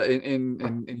against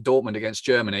in Dortmund against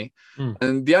Germany,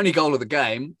 and the only goal of the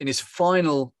game in his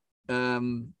final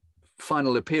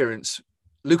appearance,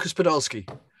 Lucas Podolski,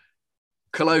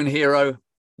 Cologne hero,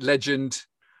 legend,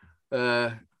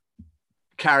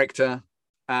 character,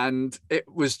 and it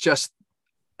was just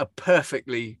a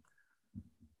perfectly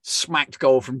smacked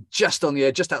goal from just on the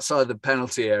edge, just outside the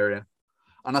penalty area.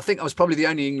 And I think I was probably the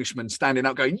only Englishman standing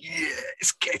up going,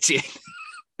 yes, get it.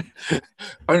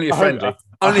 Only a friendly.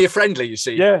 Only a friendly, you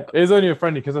see. Yeah, it is only a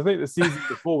friendly, because I think the season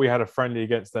before we had a friendly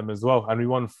against them as well, and we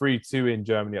won 3-2 in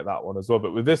Germany at that one as well.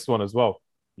 But with this one as well,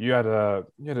 you had a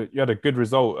good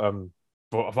result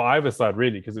for either side,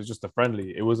 really, because it was just a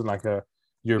friendly. It wasn't like a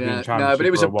European championship. No, but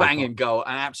it was a banging goal,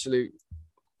 an absolute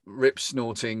rip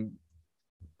snorting,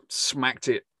 smacked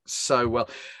it so well.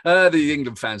 The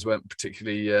England fans weren't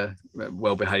particularly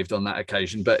well behaved on that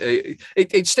occasion, but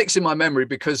it sticks in my memory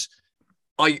because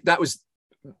that was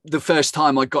the first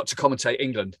time I got to commentate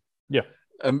England. Yeah,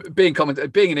 being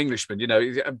an Englishman, you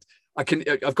know,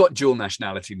 I've got dual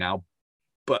nationality now,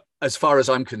 but as far as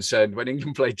I'm concerned, when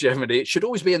England played Germany, it should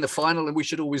always be in the final, and we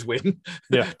should always win.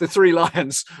 Yeah, the Three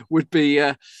Lions would be.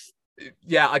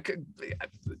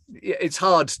 It's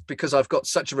hard because I've got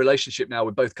such a relationship now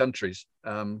with both countries.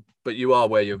 But you are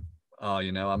where you are,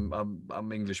 you know.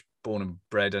 I'm English born and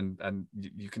bred, and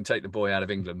you can take the boy out of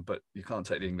England, but you can't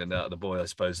take the England out of the boy. I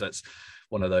suppose that's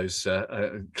one of those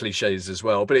cliches as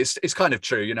well. But it's kind of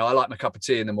true, you know. I like my cup of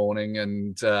tea in the morning,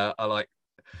 and I like,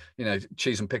 you know,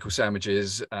 cheese and pickle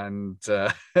sandwiches, and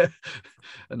a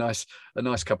nice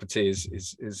cup of tea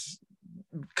is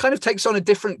kind of takes on a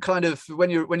different kind of, when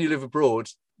you live abroad,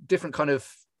 different kind of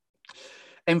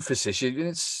emphasis.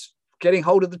 It's getting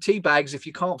hold of the tea bags. If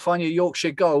you can't find your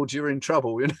Yorkshire Gold, you're in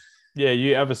trouble, you know? Yeah,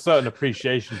 you have a certain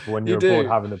appreciation for when you're abroad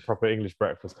having a proper English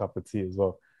breakfast cup of tea as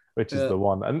well, which is the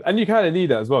one. And you kind of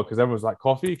need that as well, because everyone's like,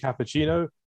 coffee, cappuccino,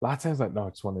 latte. I was like, no, I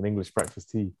just want an English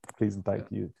breakfast tea, please and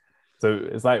thank you. So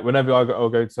it's like whenever I'll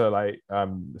go to like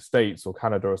the States or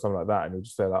Canada or something like that, and you'll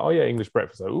just say like, oh yeah, English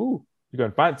breakfast. Like, ooh, you're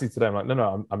going fancy today. I'm like,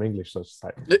 no, I'm English. So it's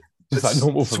just like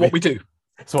normal for me. What we do.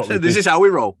 It's what we this do. is how we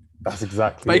roll. That's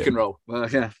exactly Bacon roll. Well,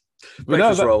 yeah. But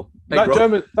no, roll.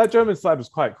 That German side was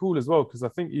quite cool as well, because I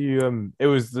think it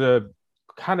was the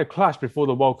kind of clash before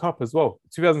the World Cup as well.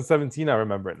 2017, I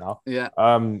remember it now. Yeah.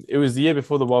 It was the year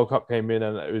before the World Cup came in,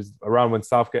 and it was around when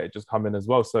Southgate had just come in as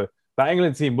well. So that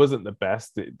England team wasn't the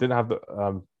best. It didn't have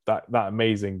that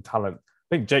amazing talent.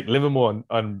 I think Jake Livermore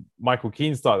and Michael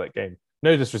Keane started that game.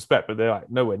 No disrespect, but they're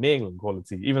like nowhere near England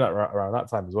quality, even around that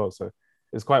time as well. So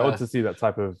it's quite odd to see that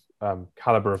type of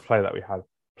caliber of play that we had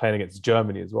playing against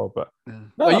Germany as well. But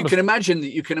you can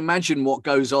imagine what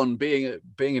goes on being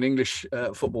an English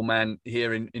football man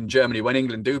here in Germany when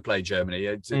England do play Germany.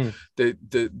 The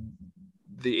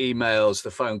emails,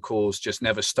 the phone calls just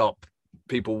never stop.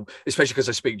 People, especially because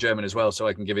I speak German as well, so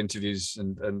I can give interviews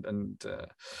and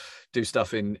do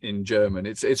stuff in German.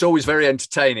 It's always very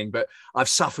entertaining, but I've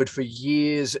suffered for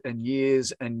years and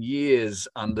years and years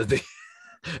under the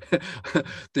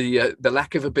the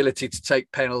lack of ability to take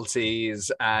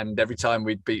penalties, and every time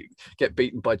we'd get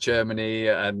beaten by Germany,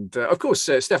 and of course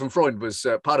Stefan Freund was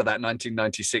part of that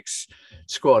 1996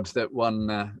 squad that won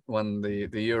the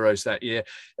Euros that year.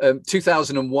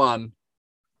 2001.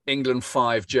 England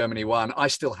 5, Germany 1. I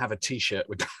still have a T-shirt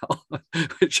with that on,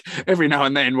 which every now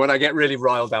and then, when I get really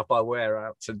riled up, I wear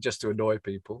out just to annoy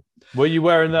people. Were you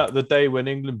wearing that the day when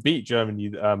England beat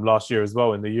Germany last year as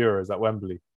well in the Euros at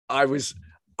Wembley? I was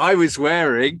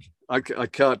wearing. I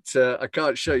can't show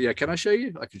you. Can I show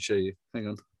you? I can show you. Hang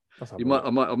on. I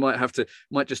might have to.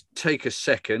 Might just take a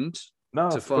second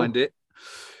to find it.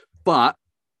 But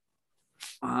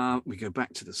we go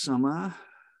back to the summer.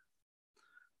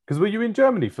 Because were you in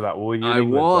Germany for that? Or were you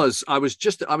I was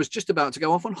just about to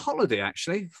go off on holiday,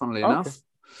 actually, funnily enough.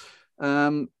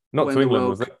 Not to England,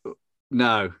 was it?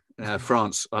 No.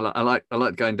 France. I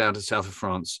like going down to the south of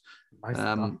France.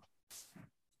 Nice.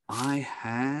 I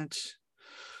had.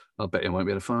 I bet you won't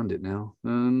be able to find it now.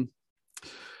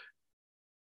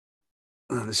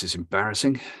 This is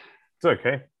embarrassing. It's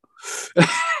okay.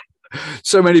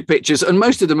 So many pictures, and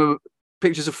most of them are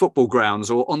pictures of football grounds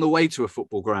or on the way to a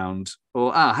football ground.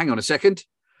 Or hang on a second.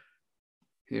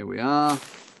 Here we are.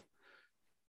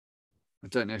 I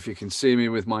don't know if you can see me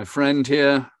with my friend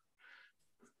here.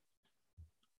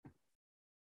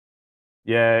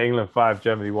 Yeah, England 5,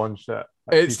 Germany 1 shirt.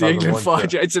 It's the England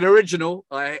 5. It's an original.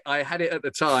 I had it at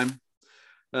the time.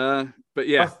 But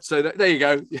yeah, so there you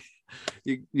go.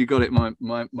 You got it.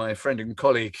 My friend and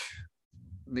colleague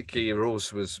Nicky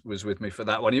Ross was with me for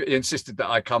that one. He insisted that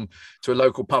I come to a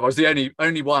local pub. I was the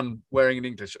only one wearing an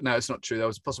English. No, it's not true. There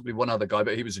was possibly one other guy,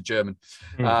 but he was a German,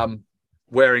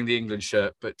 wearing the England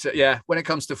shirt. But yeah, when it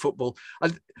comes to football,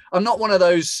 I'm not one of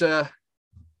those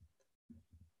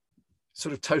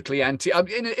sort of totally anti.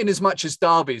 In as much as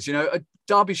derbies,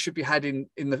 derbies should be had in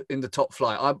the top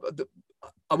flight.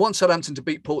 I want Southampton to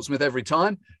beat Portsmouth every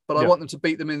time, but I want them to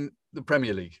beat them in the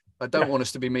Premier League. I don't want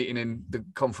us to be meeting in the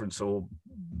Conference or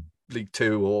League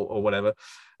Two or whatever.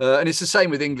 And it's the same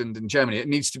with England and Germany. It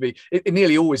needs to be. It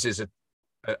nearly always is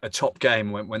a top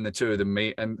game when the two of them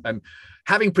meet. And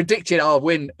having predicted our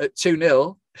win at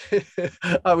 2-0,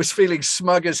 I was feeling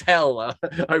smug as hell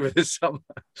over the summer.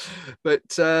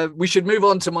 But we should move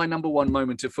on to my number one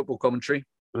moment of football commentary.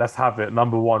 Let's have it.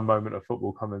 Number one moment of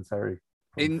football commentary.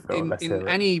 In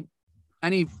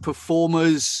any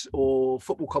performers or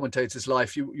football commentator's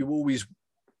life, you always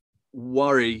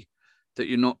worry that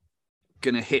you're not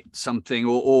going to hit something,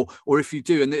 or if you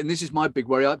do, and this is my big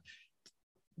worry.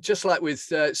 Just like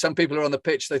with some people are on the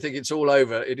pitch, they think it's all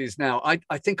over. It is now.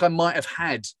 I think I might have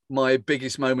had my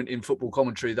biggest moment in football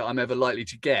commentary that I'm ever likely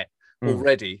to get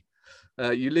already.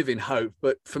 You live in hope,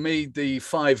 but for me, the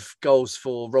 5 goals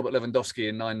for Robert Lewandowski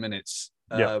in 9 minutes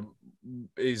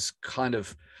is kind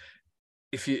of,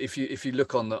 if you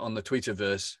look on the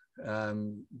Twitterverse,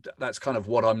 that's kind of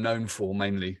what I'm known for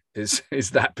mainly is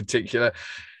that particular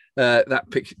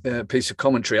piece of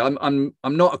commentary. I'm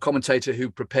not a commentator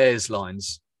who prepares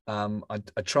lines.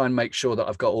 I try and make sure that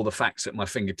I've got all the facts at my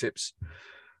fingertips.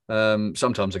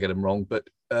 Sometimes I get them wrong, but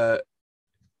I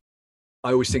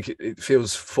always think it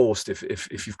feels forced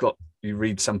if you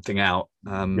read something out.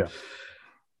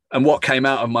 And what came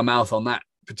out of my mouth on that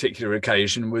particular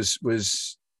occasion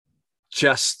was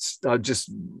just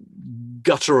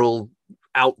guttural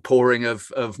outpouring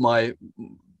of my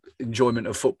enjoyment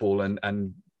of football,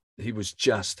 and he was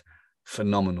just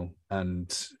phenomenal.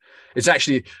 And it's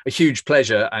actually a huge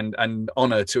pleasure and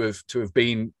honor to have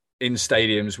been in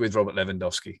stadiums with Robert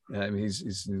Lewandowski.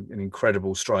 He's an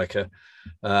incredible striker.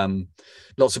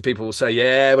 Lots of people will say,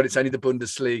 yeah, but it's only the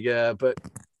Bundesliga. But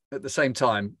at the same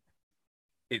time,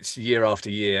 it's year after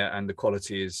year, and the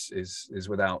quality is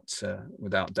without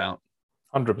doubt.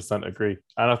 100% agree.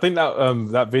 And I think that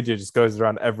that video just goes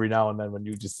around every now and then when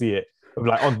you just see it.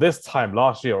 Like on this time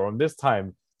last year, or on this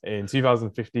time in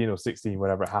 2015 or 16,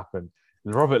 whenever it happened,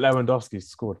 Robert Lewandowski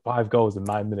scored 5 goals in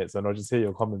 9 minutes. And I'll just hear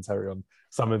your commentary on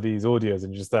some of these audios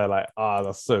and just they're like,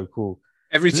 that's so cool.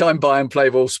 Every time Bayern play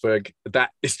Wolfsburg,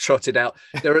 that is trotted out.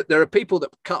 There are people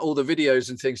that cut all the videos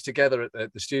and things together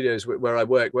at the studios where I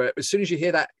work, where as soon as you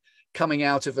hear that coming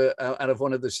out of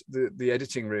one of the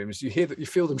editing rooms, you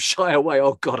feel them shy away.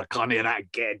 Oh God, I can't hear that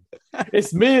again.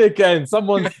 It's me again.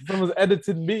 Someone's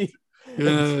edited me.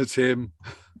 Yeah, it's him.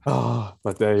 Oh,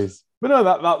 my days. But no,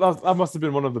 that must have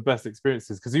been one of the best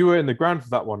experiences, because you were in the ground for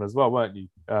that one as well, weren't you?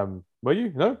 Were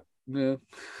you? No? Yeah.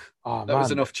 Oh, that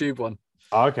was an off-tube one.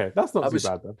 Oh, okay, that's not too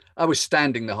bad then. I was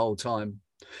standing the whole time.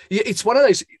 It's one of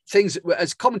those things,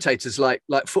 as commentators, like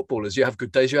footballers, you have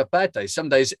good days, you have bad days. Some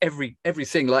days,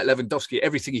 everything like Lewandowski,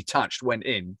 everything he touched went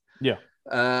in. Yeah.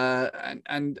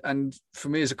 And for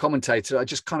me as a commentator, I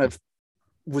just kind of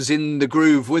was in the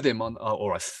groove with him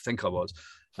or I think I was.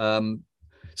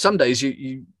 Some days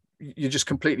you're just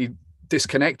completely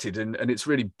disconnected and it's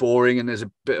really boring, and there's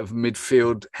a bit of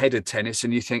midfield header tennis,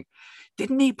 and you think,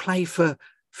 didn't he play for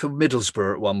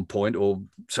Middlesbrough at one point or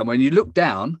somewhere? And you look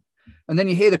down and then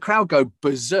you hear the crowd go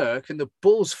berserk and the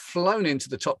ball's flown into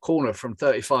the top corner from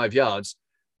 35 yards,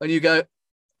 and you go,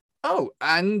 oh,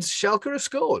 and Schalke have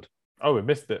scored. Oh, we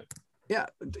missed it. Yeah,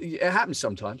 it happens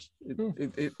sometimes.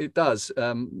 It does.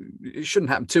 It shouldn't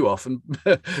happen too often,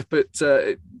 but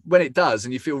when it does,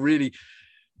 and you feel really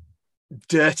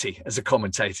dirty as a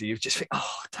commentator, you just think,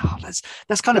 oh,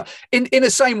 that's kind of in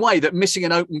the same way that missing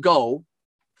an open goal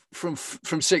from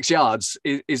 6 yards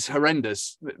is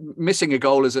horrendous. Missing a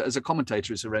goal as a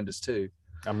commentator is horrendous too.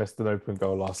 I missed an open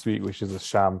goal last week, which is a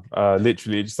sham.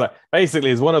 Literally, just like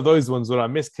basically, it's one of those ones when I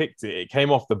miskicked it. It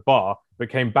came off the bar, but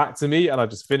came back to me, and I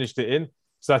just finished it in.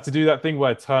 So I had to do that thing where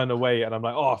I turn away, and I'm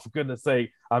like, oh, for goodness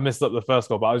sake, I missed up the first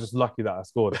goal, but I was just lucky that I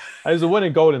scored it. And it was a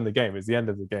winning goal in the game. It's the end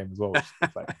of the game as well.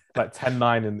 It's like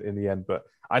 10-9 in the end. But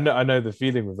I know the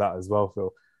feeling with that as well,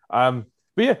 Phil. But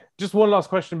yeah, just one last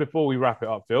question before we wrap it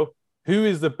up, Phil. Who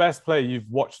is the best player you've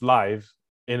watched live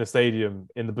in a stadium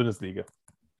in the Bundesliga?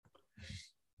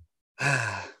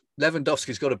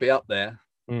 Lewandowski's got to be up there.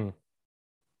 Mm.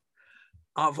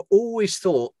 I've always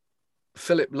thought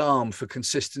Philipp Lahm for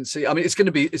consistency. I mean, it's going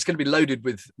to be loaded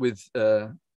with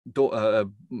Bayern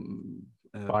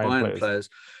players.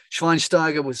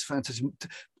 Schweinsteiger was fantastic.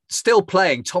 Still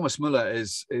playing. Thomas Müller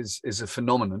is a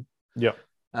phenomenon. Yeah.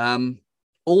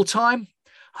 All time,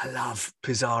 I love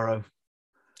Pizarro.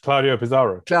 Claudio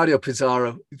Pizarro.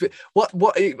 What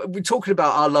we're talking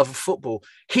about our love of football.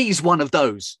 He's one of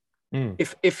those. Mm.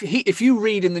 If you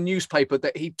read in the newspaper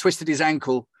that he twisted his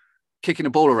ankle kicking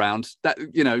a ball around, that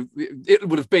it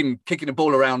would have been kicking a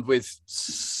ball around with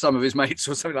some of his mates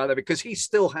or something like that, because he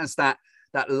still has that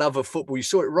love of football. You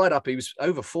saw it right up. He was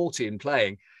over 40 and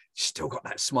playing. Still got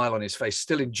that smile on his face,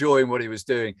 still enjoying what he was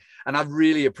doing. And I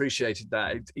really appreciated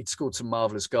that. He'd scored some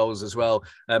marvellous goals as well.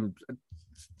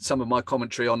 Some of my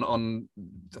commentary on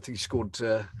I think he scored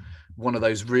one of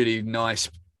those really nice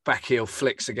back heel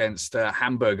flicks against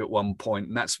Hamburg at one point,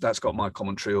 and that's got my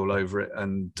commentary all over it.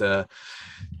 And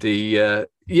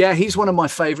he's one of my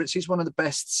favourites. He's one of the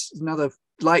best. Another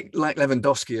like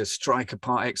Lewandowski, a striker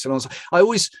par excellence. I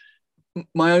always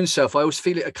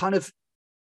feel it a kind of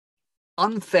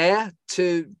unfair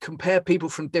to compare people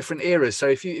from different eras. So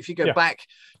if you go back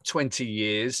 20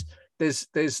 years,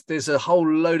 there's a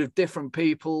whole load of different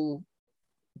people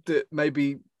that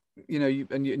maybe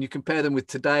you compare them with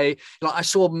today. Like I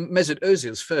saw Mesut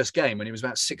Ozil's first game when he was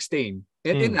about 16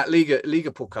 in that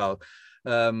Liga Pokal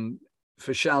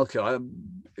for Schalke.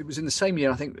 It was in the same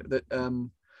year, I think, that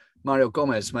Mario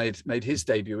Gomez made his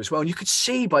debut as well. And you could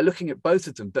see by looking at both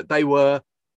of them that they were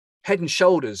head and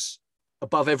shoulders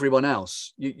above everyone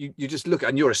else. You just look,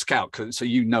 and you're a scout, so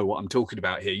you know what I'm talking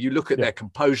about here. You look at their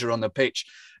composure on the pitch,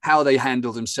 how they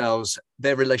handle themselves,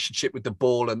 their relationship with the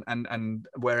ball and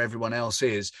where everyone else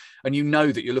is. And you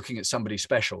know that you're looking at somebody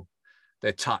special,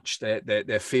 their touch,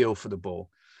 their feel for the ball.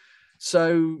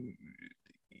 So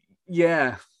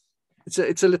yeah,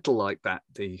 it's a little like that.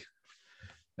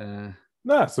 No,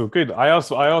 it's all good. I asked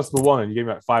for one, and you gave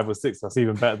me like 5 or 6. That's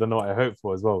even better than what I hoped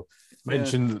for as well.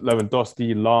 Mentioned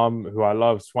Lewandowski, Lahm, who I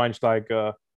love,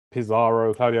 Schweinsteiger,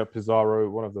 Pizarro, Claudio Pizarro,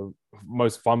 one of the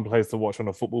most fun players to watch on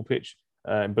a football pitch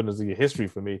in Bundesliga history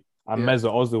for me. And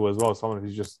Mesut Ozil as well, someone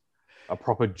who's just a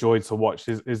proper joy to watch.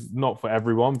 Is not for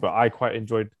everyone, but I quite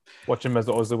enjoyed watching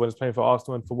Mesut Ozil when he's playing for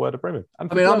Arsenal and for Werder Bremen.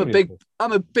 And I'm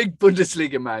a big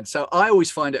Bundesliga man, so I always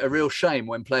find it a real shame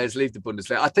when players leave the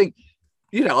Bundesliga. I think,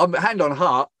 I'm hand on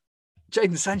heart,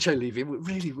 Jadon Sancho leaving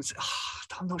really was.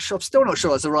 I'm not sure. I'm still not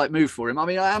sure that's the right move for him. I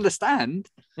mean, I understand,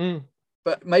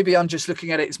 but maybe I'm just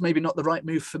looking at it. It's maybe not the right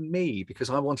move for me because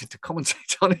I wanted to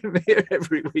commentate on him here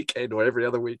every weekend or every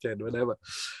other weekend, whenever.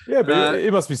 Yeah, but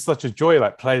it must be such a joy,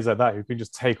 like players like that who can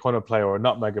just take on a player or a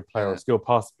nutmeg a player or a skill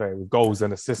pass player with goals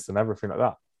and assists and everything like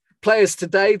that. Players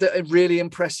today that are really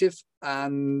impressive,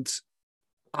 and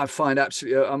I find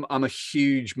absolutely. I'm a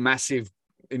huge, massive,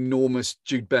 enormous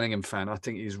Jude Bellingham fan. I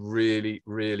think he's really,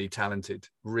 really talented.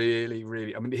 Really,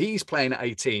 really. I mean, he's playing at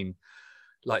 18.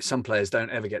 Like some players don't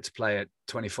ever get to play at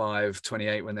 25,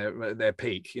 28 when they're at their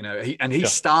peak,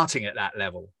 he's starting at that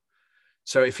level.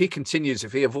 So if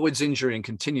he avoids injury and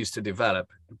continues to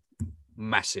develop,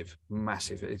 massive.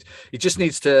 He just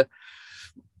needs to,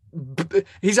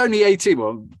 he's only 18.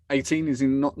 Well, 18, is he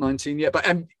not 19 yet? But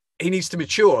he needs to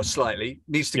mature slightly.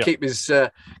 Needs to keep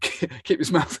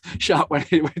his mouth shut when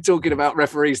we're talking about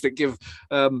referees that give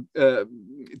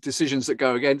decisions that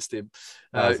go against him.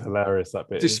 That's hilarious. That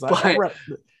bit. Despite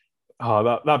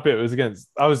that bit was against.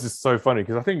 That was just so funny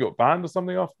because I think he got banned or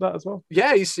something after that as well.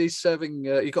 Yeah, he's serving.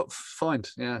 He got fined.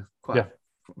 Yeah, quite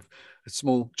a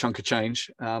small chunk of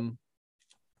change.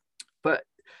 But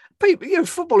people,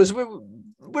 footballers,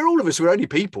 we're all of us. We're only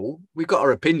people. We've got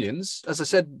our opinions. As I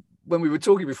said when we were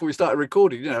talking before we started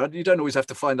recording, you don't always have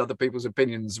to find other people's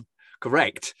opinions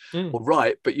correct or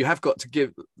right, but you have got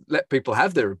to let people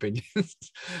have their opinions.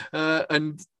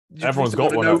 And everyone's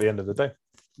got one at the end of the day.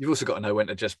 You've also got to know when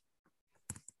to just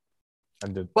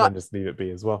just leave it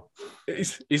be as well.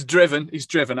 He's driven,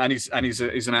 and he's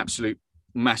an absolute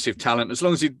massive talent. As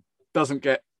long as he doesn't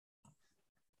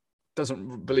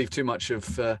believe too much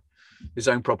of his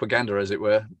own propaganda, as it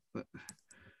were,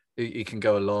 he can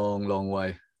go a long, long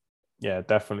way. Yeah,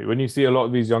 definitely. When you see a lot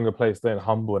of these younger players staying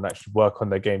humble and actually work on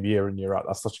their game year in, year out,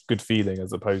 that's such a good feeling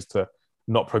as opposed to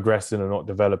not progressing and not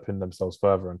developing themselves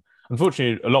further. And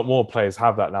unfortunately, a lot more players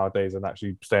have that nowadays and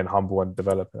actually staying humble and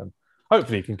developing. And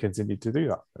hopefully, he can continue to do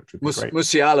that, which would be great.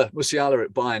 Musiala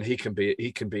at Bayern,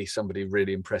 he can be somebody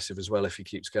really impressive as well if he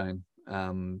keeps going.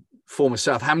 Former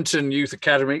Southampton Youth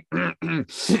Academy, and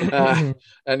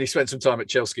he spent some time at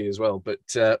Chelsea as well. But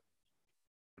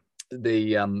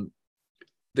the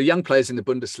young players in the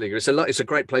Bundesliga, it's a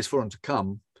great place for them to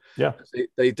come. Yeah,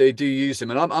 they do use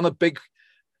them, and I'm a big.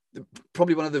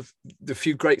 Probably one of the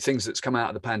few great things that's come out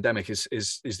of the pandemic is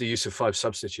the use of 5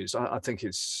 substitutes. I think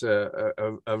it's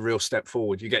a real step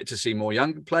forward. You get to see more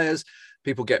young players.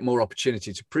 People get more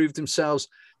opportunity to prove themselves.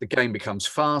 The game becomes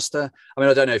faster. I mean,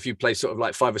 I don't know if you play sort of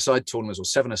like 5-a-side tournaments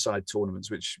or 7-a-side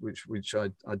tournaments, which I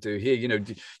do here. You know,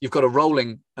 you've got a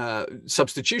rolling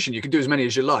substitution. You can do as many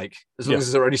as you like, as long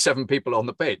as there are only 7 people on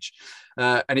the pitch,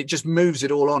 and it just moves it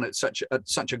all on at such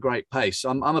a great pace.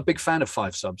 I'm a big fan of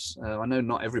 5 subs. I know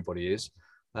not everybody is,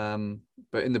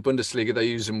 but in the Bundesliga they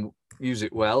use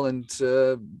it well, and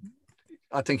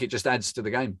I think it just adds to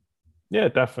the game. Yeah,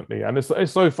 definitely. And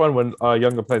it's so fun when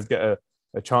younger players get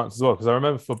a chance as well. Because I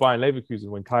remember for Bayern Leverkusen,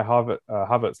 when Kai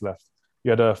Havertz left,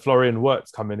 you had Florian Wirtz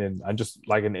coming in and just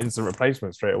like an instant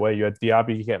replacement straight away. You had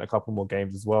Diaby getting a couple more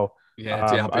games as well. Yeah,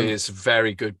 Diaby is a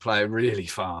very good player, really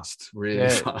fast.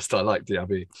 I like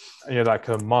Diaby. And you had like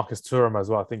Marcus Thuram as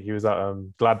well. I think he was at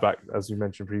Gladbach, as you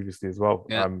mentioned previously as well.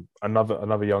 Yeah.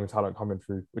 Another young talent coming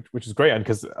through, which is great. And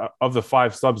because of the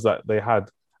 5 subs that they had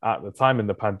at the time in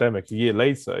the pandemic, a year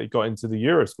later, he got into the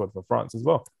Euro squad for France as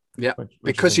well. Yeah,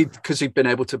 because he'd been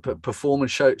able to perform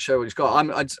and show what he's got.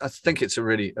 I think it's a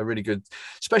really good,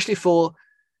 especially for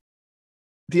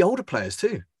the older players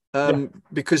too,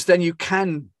 because then you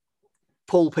can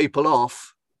pull people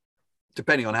off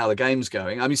depending on how the game's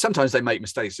going. I mean, sometimes they make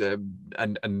mistakes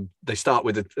and they start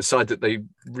with a side that they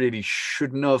really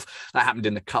shouldn't have. That happened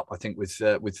in the Cup, I think, with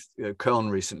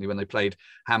Köln recently when they played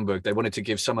Hamburg. They wanted to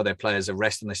give some of their players a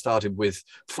rest, and they started with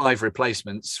 5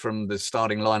 replacements from the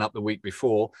starting lineup the week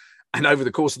before. And over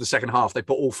the course of the second half, they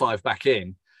put all 5 back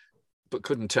in, but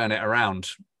couldn't turn it around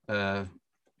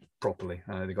properly.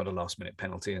 They got a last-minute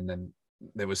penalty, and then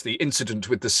there was the incident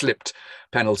with the slipped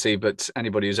penalty. But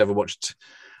anybody who's ever watched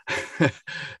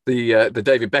the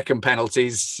David Beckham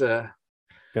penalties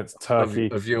against Turkey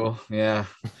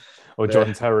or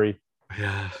John Terry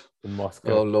in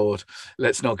Moscow. Oh Lord,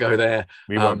 let's not go there.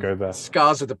 We won't go there.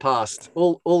 Scars of the past,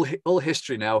 all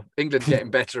history now. England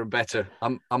getting better and better.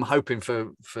 I'm hoping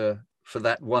for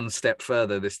that one step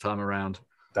further this time around.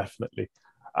 Definitely.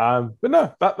 But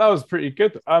no, that was pretty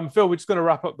good. Phil, we're just going to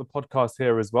wrap up the podcast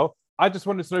here as well. I just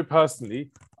wanted to know personally,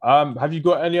 have you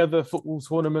got any other football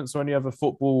tournaments or any other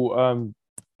football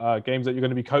games that you're going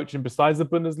to be coaching besides the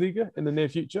Bundesliga in the near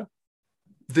future?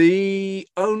 The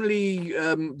only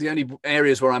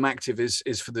areas where I'm active is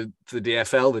for the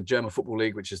DFL, the German Football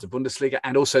League, which is the Bundesliga,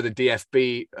 and also the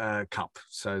DFB Cup,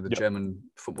 so the German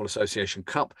Football Association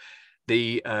Cup.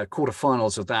 The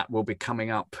quarterfinals of that will be coming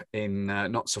up in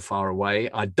not so far away.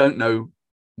 I don't know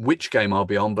which game I'll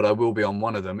be on, but I will be on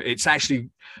one of them. It's actually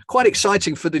quite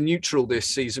exciting for the neutral this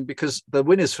season because the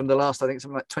winners from the last, I think,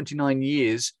 something like 29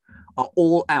 years are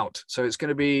all out. So it's going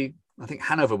to be, I think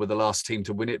Hanover were the last team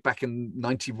to win it back in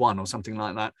 91 or something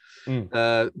like that,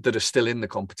 that are still in the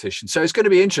competition. So it's going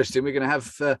to be interesting. We're going to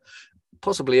have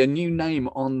possibly a new name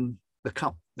on the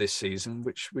cup this season,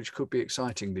 which could be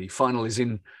exciting. The final is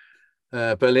in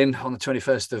Berlin on the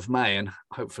 21st of May, and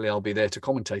hopefully I'll be there to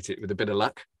commentate it with a bit of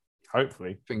luck.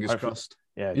 Hopefully, fingers crossed.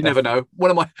 Yeah, you never know.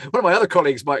 One of my other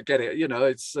colleagues might get it. You know,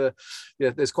 it's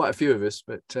there's quite a few of us,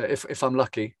 but if I'm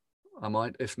lucky, I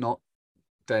might. If not,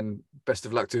 then best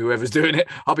of luck to whoever's doing it.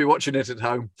 I'll be watching it at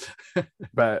home.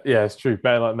 But yeah, it's true.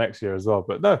 Better luck next year as well.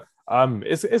 But no,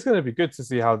 it's going to be good to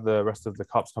see how the rest of the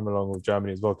cups come along with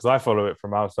Germany as well, because I follow it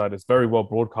from outside. It's very well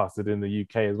broadcasted in the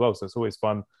UK as well, so it's always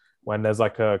fun when there's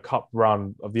like a cup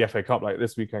round of the FA Cup, like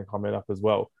this weekend coming up as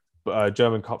well. But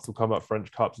German cups will come up,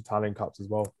 French cups, Italian cups as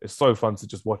well. It's so fun to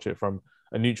just watch it from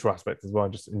a neutral aspect as well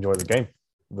and just enjoy the game,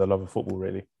 the love of football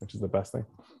really, which is the best thing.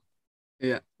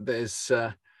 Yeah, there's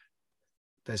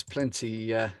plenty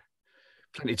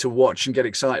to watch and get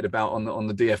excited about on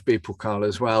the DFB Pokal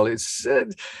as well. It's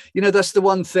that's the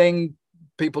one thing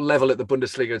people level at the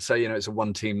Bundesliga and say, it's a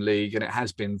one-team league, and it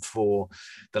has been for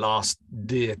the last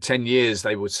 10 years,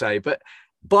 they would say. But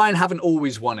Bayern haven't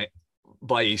always won it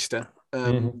by Easter.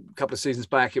 A couple of seasons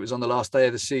back, it was on the last day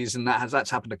of the season. That's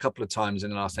happened a couple of times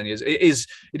in the last 10 years. It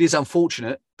is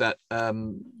unfortunate that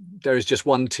there is just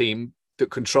one team that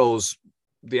controls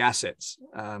the assets.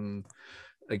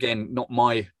 Again, not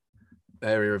my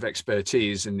area of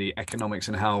expertise in the economics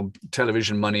and how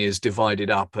television money is divided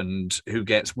up and who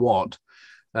gets what.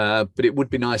 But it would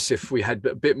be nice if we had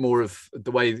a bit more of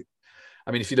the way.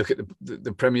 I mean, if you look at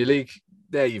the Premier League,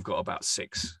 there you've got about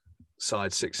 6,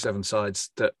 7 sides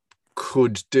that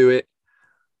could do it.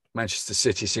 Manchester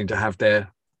City seem to have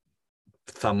their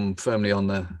thumb firmly on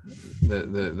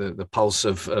the pulse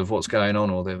of what's going on,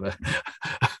 or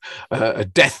a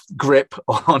death grip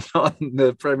on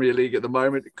the Premier League at the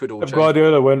moment. It could all change.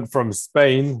 Guardiola went from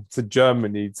Spain to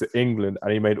Germany to England,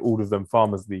 and he made all of them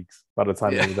farmers leagues by the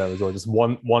time he was there as well. Just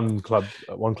one club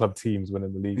teams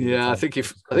winning the league. Yeah, I think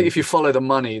if you follow the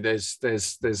money, there's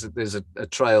a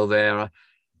trail there. I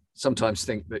sometimes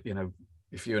think that, you know,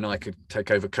 if you and I could take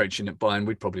over coaching at Bayern,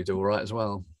 we'd probably do all right as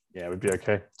well. Yeah, we'd be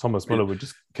okay. Thomas Muller would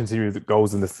just continue with the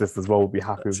goals and assists as well. We'll be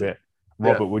happy with it.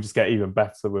 Robert will just get even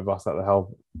better with us at the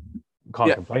helm.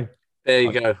 Can't complain. There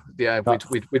you go. Yeah,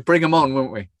 we'd bring them on,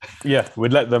 wouldn't we? Yeah,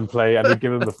 we'd let them play and we'd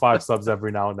give them the 5 subs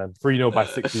every now and then. 3-0 by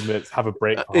 60 minutes, have a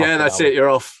break. Yeah, that's it. You're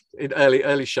off in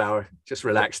early shower. Just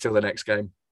relax till the next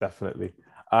game. Definitely.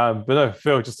 But no,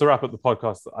 Phil, just to wrap up the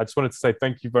podcast, I just wanted to say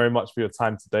thank you very much for your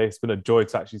time today. It's been a joy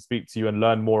to actually speak to you and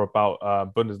learn more about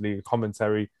Bundesliga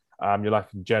commentary, your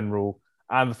life in general,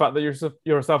 and the fact that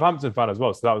you're a Southampton fan as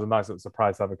well. So that was a nice little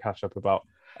surprise to have a catch up about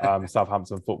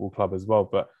Southampton Football Club as well.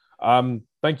 But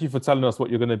thank you for telling us what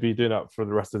you're going to be doing up for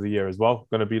the rest of the year as well.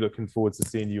 Going to be looking forward to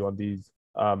seeing you on these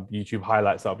YouTube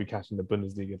highlights that I'll be catching the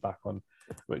Bundesliga back on,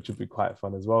 which would be quite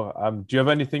fun as well. Do you have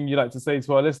anything you'd like to say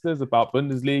to our listeners about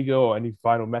Bundesliga, or any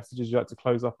final messages you'd like to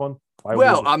close up on?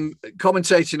 Well, I'm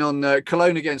commentating on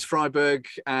Cologne against Freiburg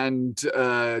and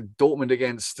Dortmund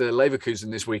against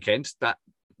Leverkusen this weekend. That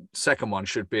second one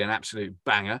should be an absolute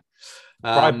banger.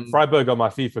 Freiburg are my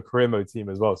FIFA career mode team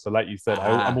as well. So like you said,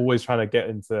 I'm always trying to get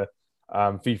into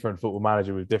FIFA and Football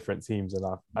Manager with different teams.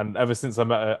 And ever since I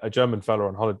met a German fellow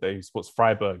on holiday who supports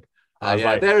Freiburg,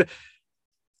 they're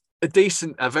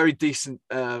a very decent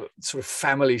sort of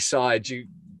family side. You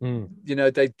know,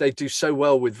 they do so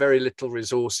well with very little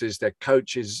resources. Their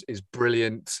coach is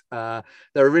brilliant. They're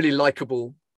a really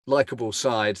likable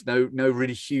side. No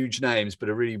really huge names, but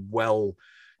a really well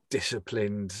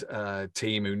disciplined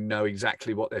team who know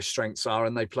exactly what their strengths are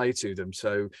and they play to them.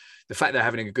 So the fact they're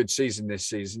having a good season this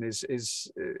season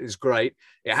is great.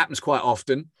 It happens quite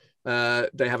often.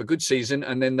 They have a good season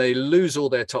and then they lose all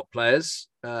their top players.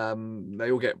 They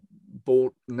all get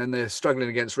bought and then they're struggling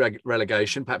against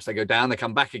relegation. Perhaps they go down, they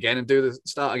come back again and do the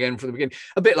start again from the beginning.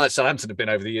 A bit like Southampton have been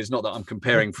over the years. Not that I'm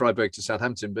comparing Freiburg to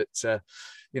Southampton, but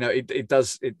you know, it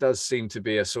does seem to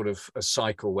be a sort of a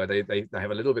cycle where they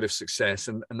have a little bit of success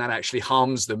and that actually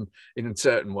harms them in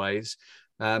certain ways.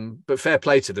 But fair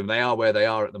play to them. They are where they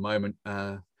are at the moment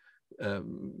on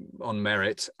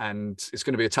merit, and it's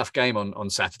going to be a tough game on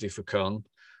Saturday for Köln.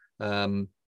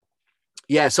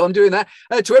 So I'm doing that.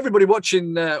 To everybody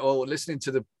watching or listening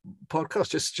to the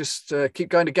podcast, just keep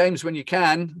going to games when you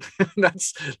can. That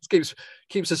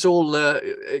keeps us all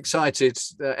excited.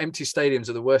 Empty stadiums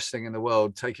are the worst thing in the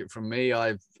world. Take it from me.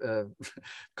 I've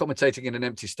commentating in an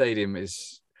empty stadium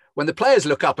is when the players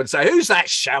look up and say, "Who's that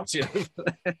shouting?"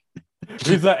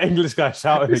 Who's that English guy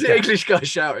shouting? Who's the English guy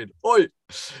shouting? Oi!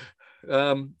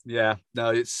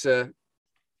 It's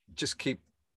just keep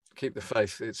the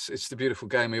faith. It's the beautiful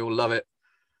game. We all love it.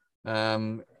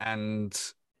 And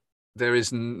there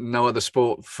is no other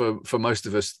sport for most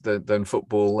of us than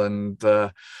football, and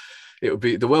the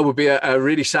world would be a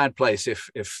really sad place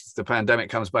if the pandemic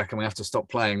comes back and we have to stop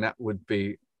playing. That would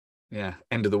be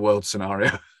end of the world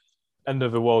scenario. End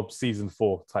of the world season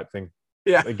 4 type thing.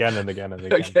 Yeah, again and again and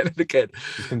again.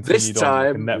 This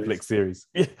time, like a Netflix series.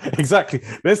 Yeah, exactly.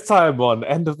 This time on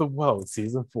End of the World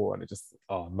season 4, and it just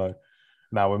no.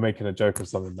 Now we're making a joke of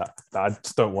something that I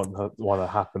just don't want to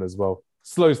happen as well.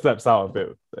 Slow steps out a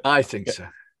bit. I think so.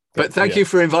 But thank you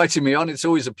for inviting me on. It's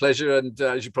always a pleasure. And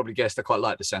as you probably guessed, I quite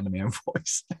like the sound of my own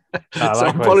voice. So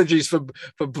apologies for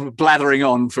blathering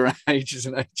on for ages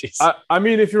and ages. I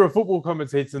mean, if you're a football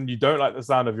commentator and you don't like the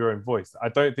sound of your own voice, I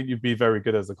don't think you'd be very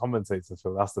good as a commentator,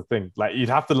 Phil. That's the thing. Like, you'd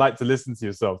have to like to listen to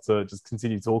yourself to just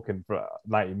continue talking for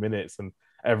 90 minutes and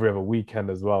every other weekend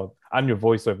as well, and your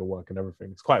voiceover work and everything.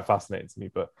 It's quite fascinating to me.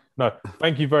 But no,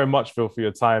 thank you very much, Phil, for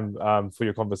your time, for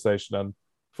your conversation, and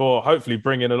for hopefully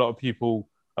bringing a lot of people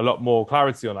a lot more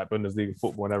clarity on like Bundesliga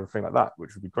football and everything like that,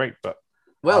 which would be great. But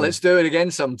let's do it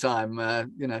again sometime.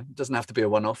 It doesn't have to be a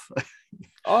one-off.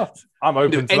 I'm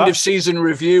open to end of season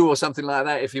review or something like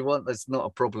that. If you want, that's not a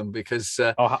problem because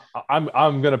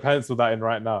I'm going to pencil that in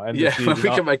right now. We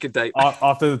can make a date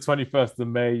after the 21st of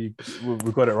May.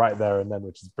 We've got it right there and then,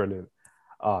 which is brilliant.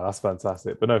 Oh, that's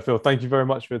fantastic. But no, Phil, thank you very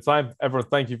much for your time. Everyone,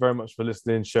 thank you very much for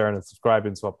listening, sharing, and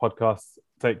subscribing to our podcast.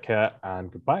 Take care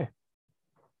and goodbye.